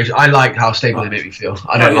feel very. I like how stable they make me feel.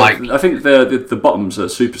 I don't like. I think the bottoms are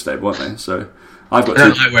super stable, aren't they? So I've got. I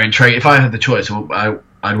don't like wearing trainers. If I had the choice,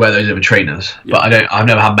 I'd wear those over trainers. Yeah. But I don't. I've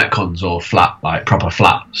never had Metcons or flat, like proper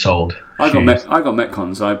flat soled. I got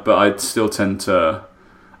Metcons, but I'd still tend to.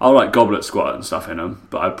 I'll like goblet squat and stuff in them,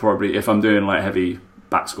 but I probably, if I'm doing like heavy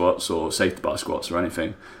back squats or safety bar squats or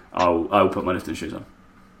anything, I'll put my lifting shoes on.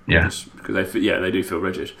 Yeah, because they do feel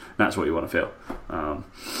rigid. And that's what you want to feel.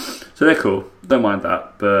 So they're cool. Don't mind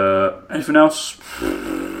that. But anything else?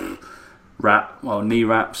 Knee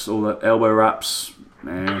wraps, all the elbow wraps.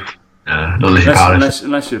 Not unless you're powerlifting.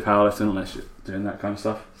 Unless you're powerlifting, unless you're doing that kind of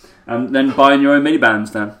stuff. And then buying your own mini bands,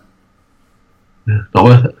 Dan. Yeah, not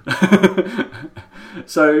worth it.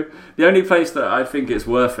 So the only place that I think it's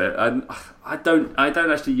worth it, I don't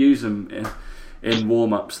actually use them in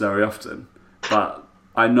warm ups very often, but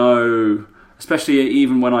I know, especially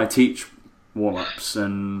even when I teach warm ups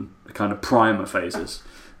and the kind of primer phases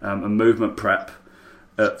and movement prep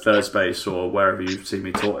at Third Space or wherever you've seen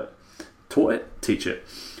me teach it,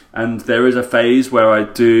 and there is a phase where I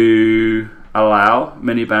do allow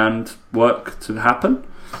mini band work to happen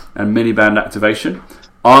and mini band activation.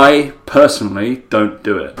 I personally don't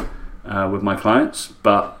do it with my clients,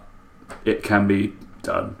 but it can be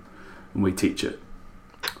done, and we teach it.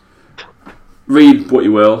 Read what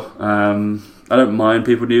you will. I don't mind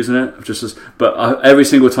people using it, but every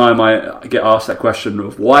single time I get asked that question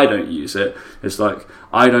of why don't you use it, it's like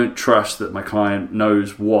I don't trust that my client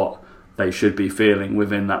knows what they should be feeling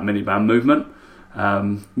within that mini band movement,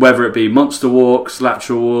 whether it be monster walks,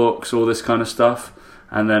 lateral walks, all this kind of stuff,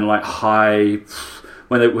 and then like high.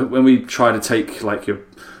 When we try to take like your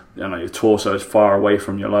torso as far away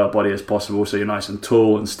from your lower body as possible, so you're nice and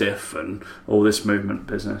tall and stiff and all this movement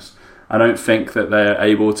business, I don't think that they're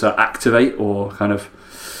able to activate or kind of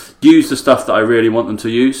use the stuff that I really want them to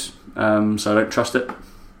use. So I don't trust it.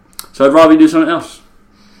 So I'd rather do something else,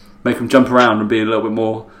 make them jump around and be a little bit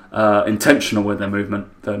more intentional with their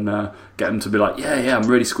movement than get them to be like, yeah, I'm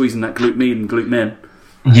really squeezing that glute med and glute min.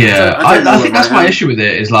 Yeah, I think that's my issue with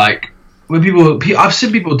it. Is like. When I've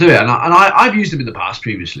seen people do it, and I've used them in the past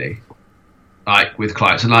previously, like with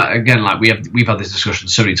clients, and like again, like we've had this discussion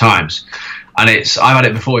so many times, and I've had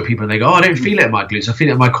it before with people, and they go, "Oh, I don't feel it in my glutes, I feel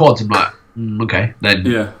it in my quads." I'm like, okay, then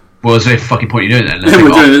yeah. Well, there's no fucking point you doing it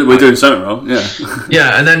then. We're doing something wrong, yeah.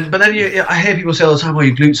 Yeah, but then I hear people say all the time, "Oh,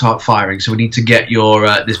 your glutes aren't firing, so we need to get your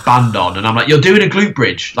this band on." And I'm like, "You're doing a glute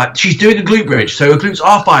bridge. Like she's doing a glute bridge, so her glutes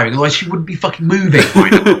are firing. Otherwise, she wouldn't be fucking moving."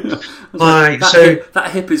 That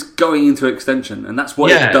hip is going into extension, and that's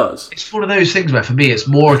what it does. It's one of those things where for me, it's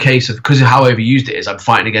more a case of because of how overused it is, I'm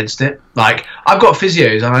fighting against it. Like I've got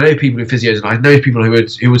physios, and I know people with physios, and I know people who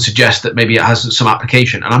would suggest that maybe it has some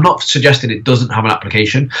application, and I'm not suggesting it doesn't have an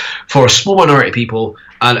application for a small minority of people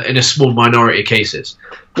and in a small minority of cases.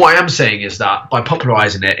 What I am saying is that by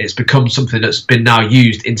popularising it, it's become something that's been now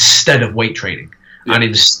used instead of weight training and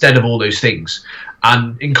instead of all those things.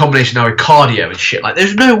 And in combination now with cardio and shit, like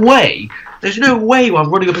there's no way while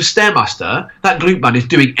I'm running up a Stairmaster, that glute band is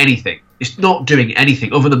doing anything. It's not doing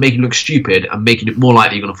anything other than making it look stupid and making it more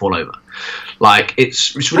likely you're going to fall over. Like,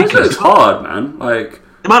 it's ridiculous. It's hard, man. Like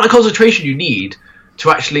the amount of concentration you need to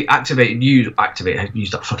actually use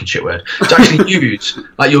that fucking shit word, to actually use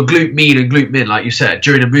like your glute med and glute min, like you said,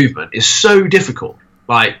 during a movement is so difficult.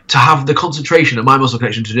 Like, to have the concentration and mind muscle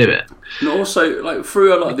connection to do it. And also, like,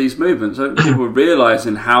 through a lot of these movements, people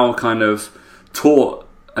realising how kind of taut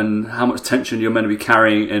and how much tension you're meant to be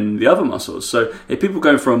carrying in the other muscles. So if people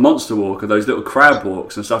going for a monster walk or those little crab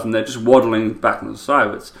walks and stuff, and they're just waddling back on the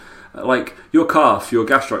side, it's like your calf, your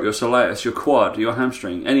gastroc, your soleus, your quad, your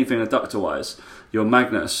hamstring, anything adductor-wise, your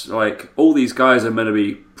magnus, like, all these guys are meant to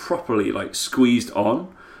be properly, like, squeezed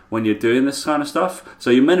on when you're doing this kind of stuff. So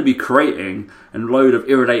you're meant to be creating a load of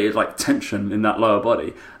irritated like tension in that lower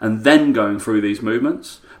body and then going through these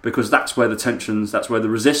movements, because that's where the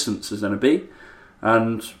resistance is going to be.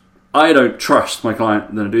 And I don't trust my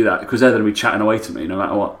client to do that, because they're going to be chatting away to me no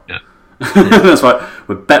matter what. Yeah. That's why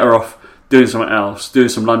we're better off doing something else, doing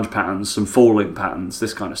some lunge patterns, some falling patterns,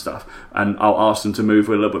 this kind of stuff. And I'll ask them to move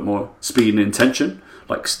with a little bit more speed and intention.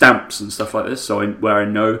 like stamps and stuff like this. So where I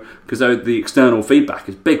know, because the external feedback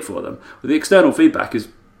is big for them. But the external feedback is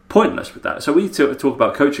pointless with that. So we talk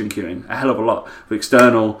about coaching cueing a hell of a lot for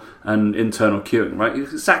external and internal cueing, right?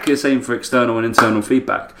 It's exactly the same for external and internal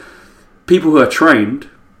feedback. People who are trained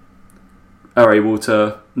are able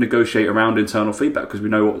to negotiate around internal feedback because we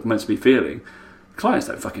know what we're meant to be feeling. Clients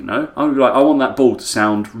don't fucking know. I'm gonna be like, I want that ball to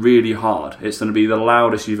sound really hard. It's going to be the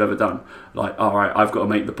loudest you've ever done. Like, all right, I've got to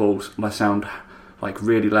make the balls sound like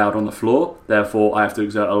really loud on the floor. Therefore, I have to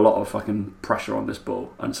exert a lot of fucking pressure on this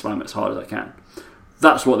ball and slam it as hard as I can.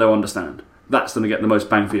 That's what they'll understand. That's going to get the most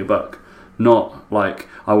bang for your buck. Not like,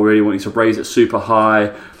 I really want you to raise it super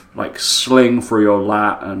high, like sling through your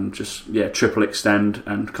lat and just, triple extend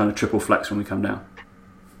and kind of triple flex when we come down.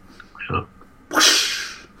 Yeah.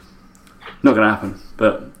 Not going to happen.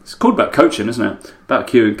 But it's called about coaching, isn't it? About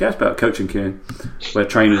cueing. Guess about coaching cueing, where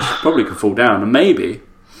trainers probably could fall down. And maybe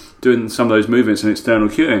doing some of those movements in external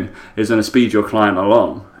cueing is going to speed your client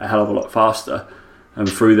along a hell of a lot faster and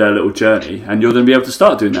through their little journey, and you're going to be able to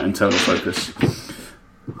start doing that internal focus.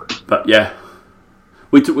 But yeah,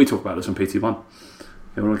 we talk about this on PT1.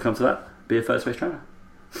 You want to come to that? Be a first space trainer.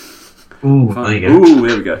 Ooh, there you go. Ooh,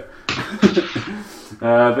 here we go.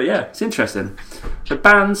 But yeah, it's interesting. The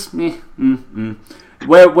bands,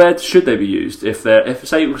 where should they be used? So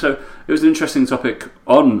it was an interesting topic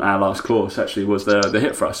on our last course. Actually, was the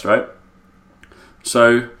hip thrust, right?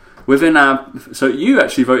 So so you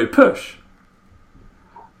actually voted push.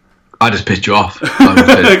 I just pissed you off.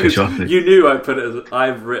 You knew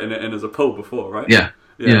I've written it in as a pull before, right? Yeah.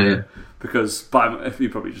 Because if you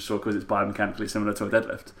probably just saw, because it's biomechanically similar to a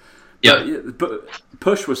deadlift. Yeah. But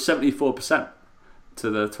push was 74% to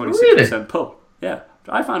the 26% pull. Yeah,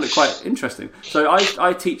 I found it quite interesting. So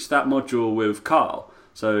I teach that module with Carl.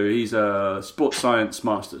 So he's a sports science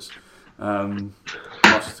master's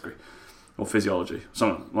degree, or physiology,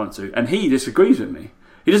 one or two, and he disagrees with me.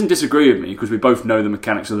 He doesn't disagree with me because we both know the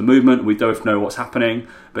mechanics of the movement. We both know what's happening.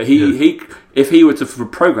 But if he were to for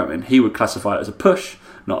programming, he would classify it as a push,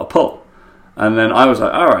 not a pull. And then I was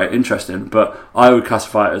like, all right, interesting. But I would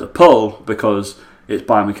classify it as a pull because it's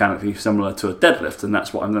biomechanically similar to a deadlift, and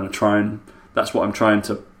that's what I'm going to try and that's what I'm trying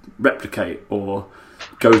to replicate or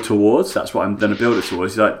go towards. That's what I'm going to build it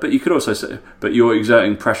towards. He's like, but you could also say, but you're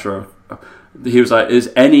exerting pressure. He was like,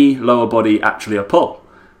 is any lower body actually a pull?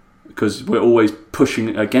 Because we're always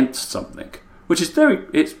pushing against something, which is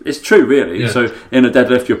it's true, really. Yeah. So in a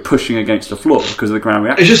deadlift, you're pushing against the floor because of the ground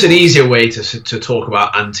reaction. It's just an easier way to talk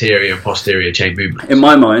about anterior and posterior chain movements. In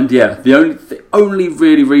my mind, yeah. The only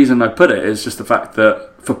really reason I put it is just the fact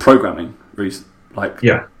that for programming reason,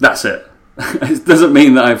 that's it. It doesn't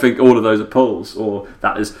mean that I think all of those are pulls or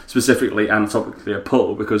that is specifically anatomically a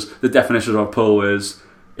pull, because the definition of a pull is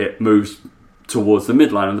it moves towards the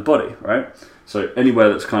midline of the body, right? So anywhere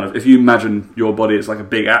that's kind of, if you imagine your body as like a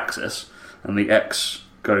big axis and the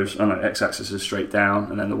x-axis is straight down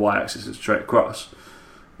and then the y-axis is straight across,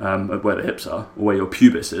 where the hips are, or where your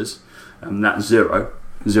pubis is, and that's 0,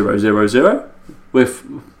 0, 0, 0. We're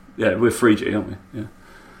 3G, aren't we? Yeah.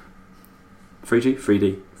 3G?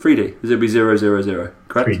 3D. 3D. It'd be 0, 0, 0,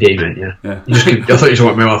 correct? 3D, mate, yeah. I thought you were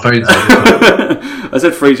talking about mobile phones. I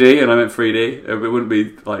said 3G and I meant 3D. It wouldn't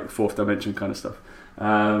be like fourth dimension kind of stuff.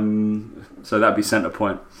 So that'd be centre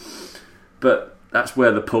point. But that's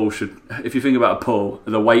where the pull should, if you think about a pull,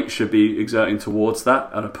 the weight should be exerting towards that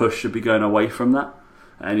and a push should be going away from that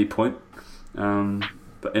at any point.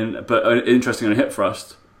 But interesting on a hip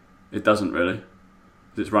thrust, it doesn't really.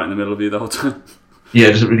 It's right in the middle of you the whole time. Yeah,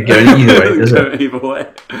 it doesn't really go either way, does it? Either way.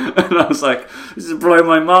 And I was like, this is blowing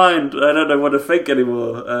my mind. I don't know what to think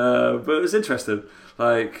anymore. But it was interesting.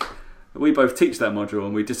 Like, we both teach that module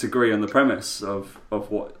and we disagree on the premise of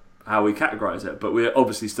how we categorise it. But we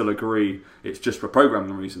obviously still agree it's just for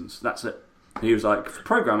programming reasons. That's it. He was like, for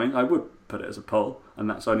programming, I would put it as a pull, and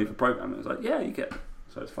that's only for programming. I was like, yeah, you get it.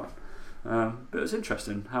 So it's fine. But it was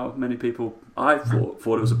interesting how many people, I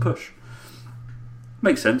thought it was a push.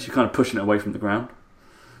 Makes sense. You're kind of pushing it away from the ground.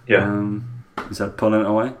 Yeah. Instead of pulling it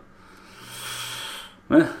away.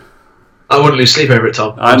 Yeah. I wouldn't lose sleep over it,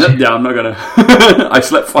 Tom. I'm not going to. I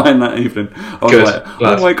slept fine that evening. I was like,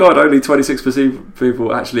 oh my God, only 26%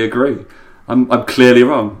 people actually agree. I'm clearly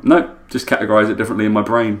wrong. No, just categorise it differently in my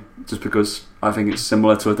brain, just because I think it's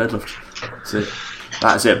similar to a deadlift.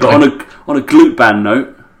 That's it. But on a glute band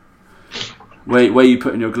note, where are you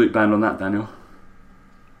putting your glute band on that, Daniel?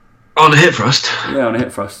 On a hip thrust? Yeah, on a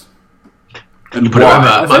hip thrust. And you put it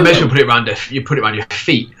around, my measurement, you put it around your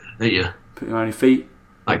feet, don't you? Put it around your feet.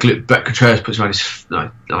 Like Beck Contreras puts around his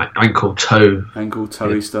ankle, toe. Ankle,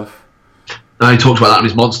 toe-y stuff. No, he talked about that on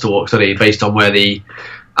his monster walks, didn't he? Based on where the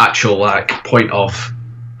actual point of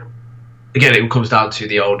again, it comes down to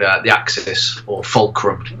the old the axis or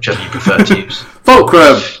fulcrum, whichever you prefer to use.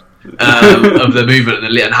 Fulcrum! Of the movement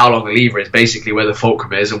and how long the lever is, basically where the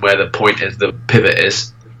fulcrum is and where the point is, the pivot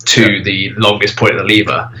is to the longest point of the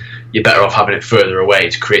lever. You're better off having it further away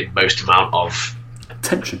to create the most amount of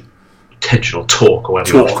tension or torque, or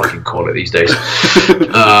whatever you want to fucking call it these days.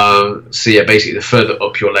 So yeah, basically the further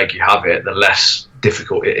up your leg you have it, the less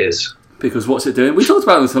difficult it is. Because what's it doing? We talked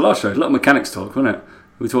about this in the last show. A lot of mechanics talk, wasn't it?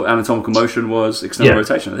 We talked anatomical motion was external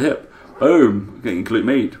rotation of the hip. Boom, getting glute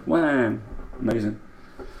med. Wham, amazing.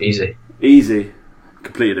 Easy.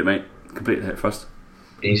 Completed it, mate. Completed the hip thrust.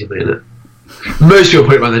 Easy, mate. Most people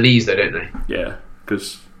put it around the knees, though, don't they? Yeah,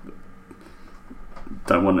 because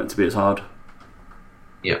don't want it to be as hard.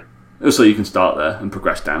 Yeah. Also, you can start there and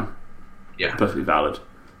progress down. Yeah. Perfectly valid,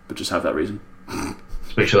 but just have that reason.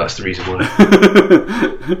 Just make sure that's the reason why.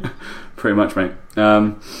 Pretty much, mate.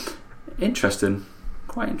 Interesting.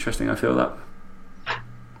 Quite interesting. I feel that.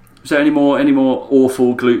 Is there any more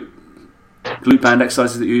awful glute band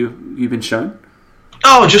exercises that you've been shown?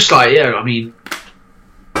 Oh, just like, yeah, I mean,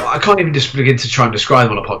 I can't even just begin to try and describe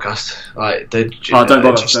them on a podcast. Like, don't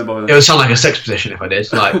bother. It would sound like a sex position if I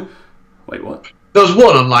did. Like, wait, what? There was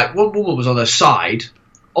one woman was on her side,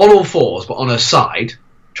 on all fours, but on her side,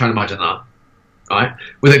 trying to imagine that, right,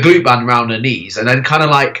 with a glute band around her knees, and then kind of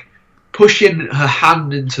like pushing her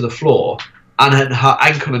hand into the floor and her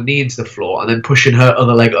ankle and knee into the floor, and then pushing her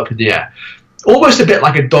other leg up in the air. Almost a bit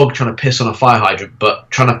like a dog trying to piss on a fire hydrant,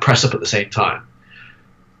 but trying to press up at the same time.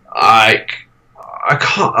 I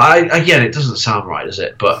can't. Again, it doesn't sound right, does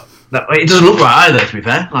it? But it doesn't look right either. To be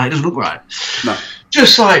fair, like, it doesn't look right. No.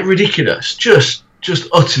 Just like ridiculous, just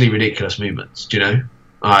utterly ridiculous movements. Do you know?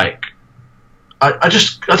 Like, I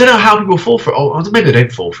don't know how people fall for it. Or maybe they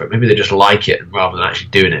don't fall for it. Maybe they just like it rather than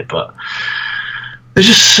actually doing it. But there's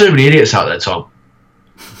just so many idiots out there, Tom.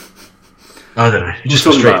 I don't know. Just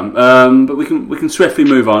but we can swiftly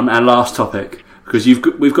move on. Our last topic, because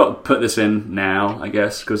we've got to put this in now, I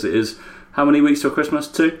guess, because it is how many weeks till Christmas?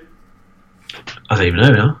 2? I don't even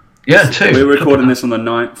know now. Yeah, 2. We're recording this on the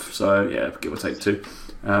 9th, so yeah, give or take 2.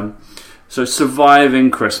 So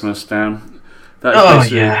surviving Christmas, Dan.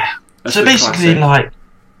 Yeah. So basically, classic.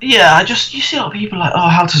 You see a lot of people like,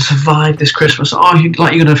 how to survive this Christmas? You're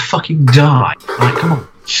gonna fucking die. Like, come on.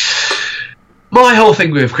 My whole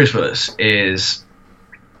thing with Christmas is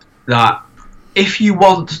that if you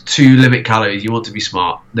want to limit calories, you want to be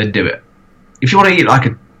smart, then do it. If you want to eat like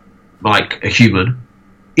a human,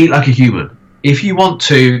 eat like a human. If you want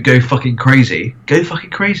to go fucking crazy, go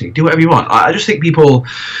fucking crazy. Do whatever you want. I just think people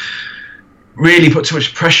really put too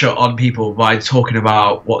much pressure on people by talking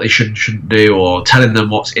about what they should and shouldn't do, or telling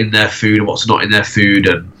them what's in their food and what's not in their food.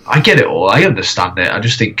 And I get it all. I understand it. I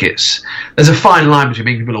just think there's a fine line between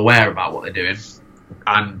making people aware about what they're doing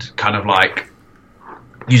and kind of like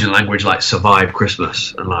using language like survive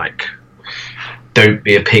Christmas and like don't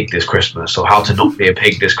be a pig this Christmas, or how to not be a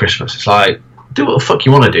pig this Christmas. It's like, do what the fuck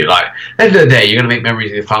you want to do. Like, at the end of the day, you're going to make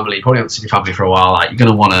memories with your family. You probably haven't seen your family for a while. Like, you're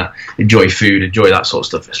going to want to enjoy food, enjoy that sort of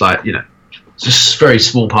stuff. It's like, it's just a very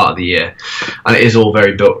small part of the year, and it is all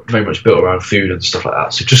very much built around food and stuff like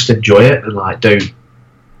that. So just enjoy it, and like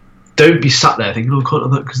don't be sat there thinking, I can't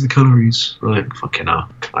have that because of the calories. Like, fucking hell.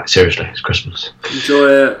 Like, seriously, it's Christmas. Enjoy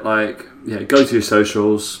it. Like, yeah, go to your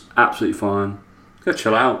socials. Absolutely fine. Go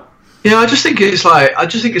chill out. Yeah, I just think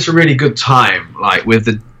it's a really good time, like with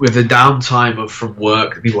the downtime from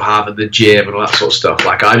work that people have and the gym and all that sort of stuff.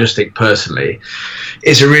 Like, I just think personally,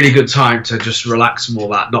 it's a really good time to just relax from all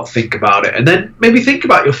that, not think about it, and then maybe think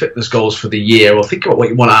about your fitness goals for the year, or think about what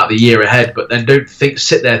you want out of the year ahead. But then don't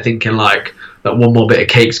sit there thinking like that one more bit of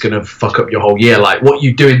cake's gonna fuck up your whole year. Like, what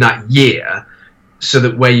you do in that year, so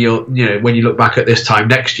that when you look back at this time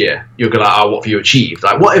next year, you'll go like, what have you achieved?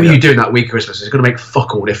 Like, whatever you do in that week of Christmas is going to make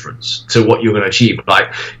fuck all difference to what you're going to achieve.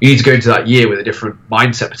 Like, you need to go into that year with a different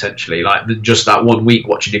mindset potentially, like than just that 1 week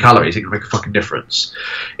watching your calories. It can make a fucking difference.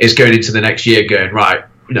 It's going into the next year going, right,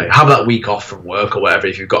 have that week off from work or whatever,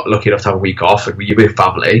 if you've got lucky enough to have a week off and you're with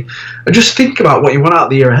family, and just think about what you want out of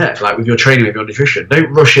the year ahead, like with your training, with your nutrition. Don't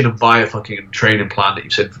rush in and buy a fucking training plan that you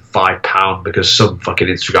said for £5 because some fucking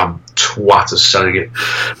Instagram twat is selling it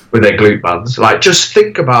with their glute bands. Like, just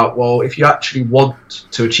think about, well, if you actually want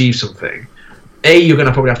to achieve something, you're going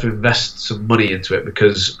to probably have to invest some money into it,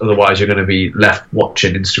 because otherwise you're going to be left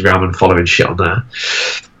watching Instagram and following shit on there.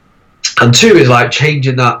 And 2 is like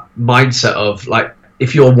changing that mindset of like,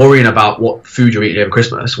 if you're worrying about what food you're eating over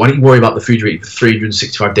Christmas, why don't you worry about the food you're eating for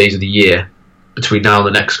 365 days of the year between now and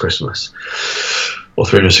the next Christmas? Or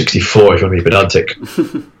 364 if you want to be pedantic.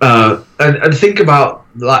 And think about,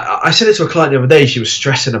 like, I said it to a client the other day, she was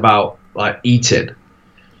stressing about like eating.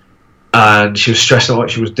 and she was stressed on what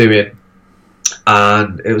she was doing.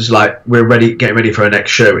 And it was like, we're getting ready for her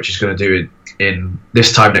next show, which she's going to do in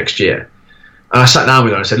this time next year. And I sat down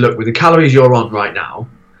with her and I said, look, with the calories you're on right now,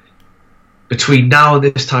 between now and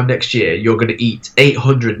this time next year, you're going to eat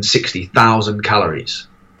 860,000 calories.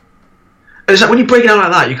 And it's like, when you break it down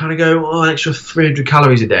like that, you kind of go, oh, an extra 300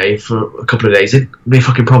 calories a day for a couple of days, it'd be a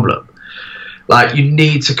fucking problem. Like, you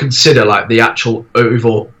need to consider, like, the actual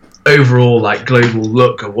overall like global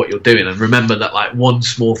look of what you're doing, and remember that like one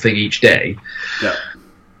small thing each day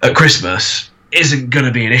at Christmas isn't going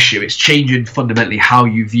to be an issue. It's changing fundamentally how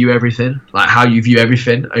you view everything, like how you view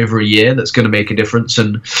everything over a year. That's going to make a difference.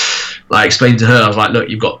 And like, I explained to her, I was like, look,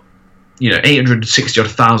 you've got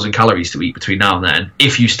 860,000 calories to eat between now and then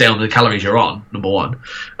if you stay on the calories you're on, number one.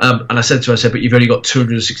 And I said to her, but you've only got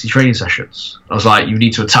 260 training sessions. I was like, you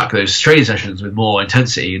need to attack those training sessions with more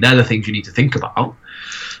intensity, and they're the things you need to think about.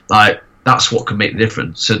 Like, that's what can make the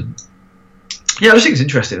difference. And yeah, I just think it's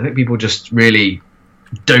interesting. I think people just really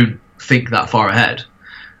don't think that far ahead.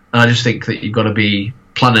 And I just think that you've got to be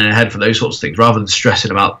planning ahead for those sorts of things rather than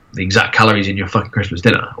stressing about the exact calories in your fucking Christmas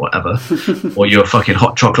dinner or whatever, or your fucking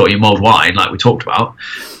hot chocolate or your mulled wine, like we talked about.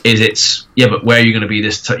 But where are you going to be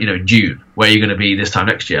in June? Where are you going to be this time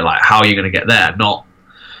next year? Like, how are you going to get there? Not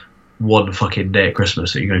one fucking day at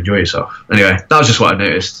Christmas that you're going to enjoy yourself. Anyway, that was just what I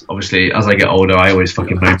noticed. Obviously, as I get older, I always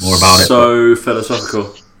fucking know more about it. So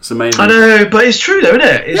philosophical. It's amazing. I know, but it's true though, isn't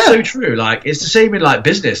it? It's so true. Like, it's the same in like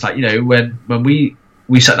business. Like, when we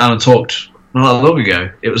sat down and talked not that long ago,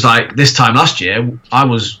 it was like this time last year, I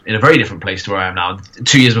was in a very different place to where I am now.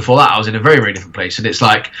 2 years before that, I was in a very, very different place. And it's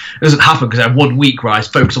like, it doesn't happen because I have 1 week where I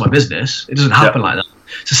focus on my business. It doesn't happen like that.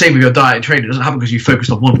 It's the same with your diet and training. It doesn't happen because you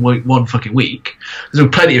focused on one fucking week. There's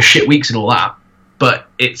plenty of shit weeks and all that, but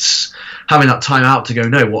it's having that time out to go,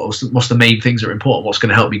 no, what's the main things that are important? What's going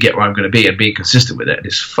to help me get where I'm going to be, and being consistent with it. And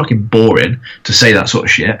it's fucking boring to say that sort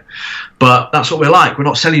of shit, but that's what we're like. We're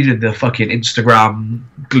not selling you the fucking Instagram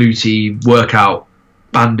glutey workout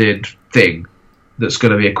banded thing that's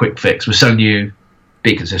going to be a quick fix. We're selling you,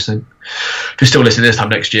 be consistent. If you're still listening this time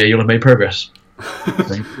next year, you'll have made progress.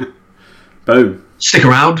 Boom. Stick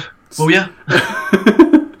around, will ya?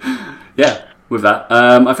 Yeah, with that,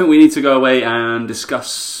 I think we need to go away and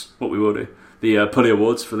discuss what we will do. The Pulley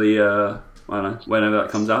Awards for the, I don't know, whenever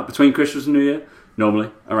that comes out. Between Christmas and New Year,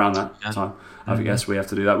 normally, around that time. I guess we have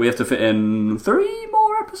to do that. We have to fit in 3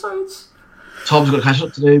 more episodes. Tom's got to catch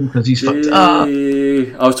up to do because he's fucked up.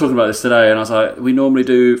 I was talking about this today, and I was like, we normally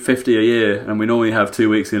do 50 a year, and we normally have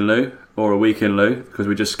 2 weeks in lieu. Or a week in lieu, because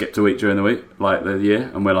we just skipped a week during the week, like the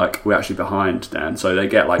year, and we're actually behind, Dan. So they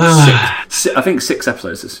get like I think 6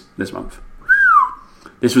 episodes this month.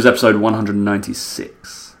 This was episode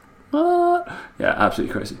 196. Yeah,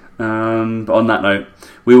 absolutely crazy. But on that note,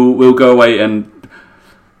 we'll go away and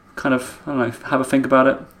kind of, I don't know, have a think about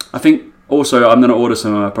it. I think also I'm going to order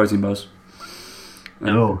some protein bars.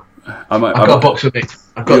 No. I've got a box with me.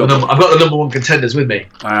 I've got the number 1 contenders with me.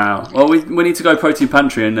 Wow. Well, we need to go protein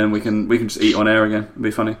pantry, and then we can just eat on air again. It'd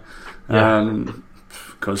be funny.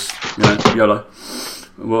 Because YOLO.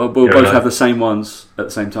 We'll both have the same ones at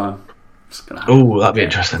the same time. Oh, that'd be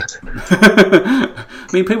interesting. I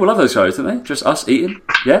mean, people love those shows, don't they? Just us eating.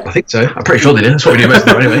 Yeah. I think so. I'm pretty sure they do. That's what we do most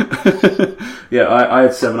of the anyway. Yeah, I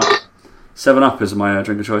had 7-Up. 7-Up is my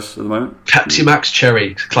drink of choice at the moment. Pepsi Max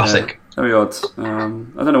Cherry, classic. Yeah. Very odd. I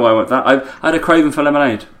don't know why I went that. I had a craving for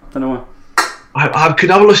lemonade. I don't know why. I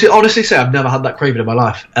could honestly say I've never had that craving in my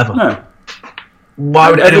life, ever. No. Why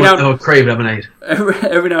would anyone ever crave lemonade?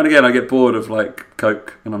 Every now and again I get bored of like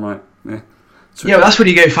Coke, and I'm like, yeah. Yeah, well, that's when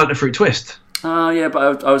you go Fanta Fruit Twist. Yeah,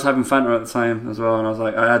 but I was having Fanta at the time as well, and I was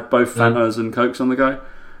like, I had both Fantas and Cokes on the go.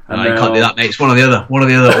 No, you can't do that, mate. It's one or the other. One or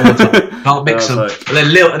the other all the time. Can't mix them. Like,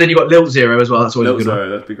 and then you got Lilt Zero as well. That's always Lilt a good Zero, one.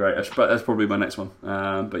 that'd be great. That's probably my next one.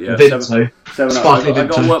 But yeah, Vimto. 7-Up. I've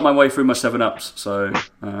got to work my way through my 7-Ups. So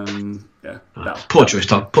yeah. Poor choice,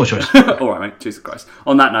 Tom. Poor choice. All right, mate. Jesus Christ.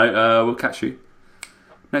 On that note, we'll catch you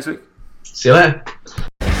next week. See you later.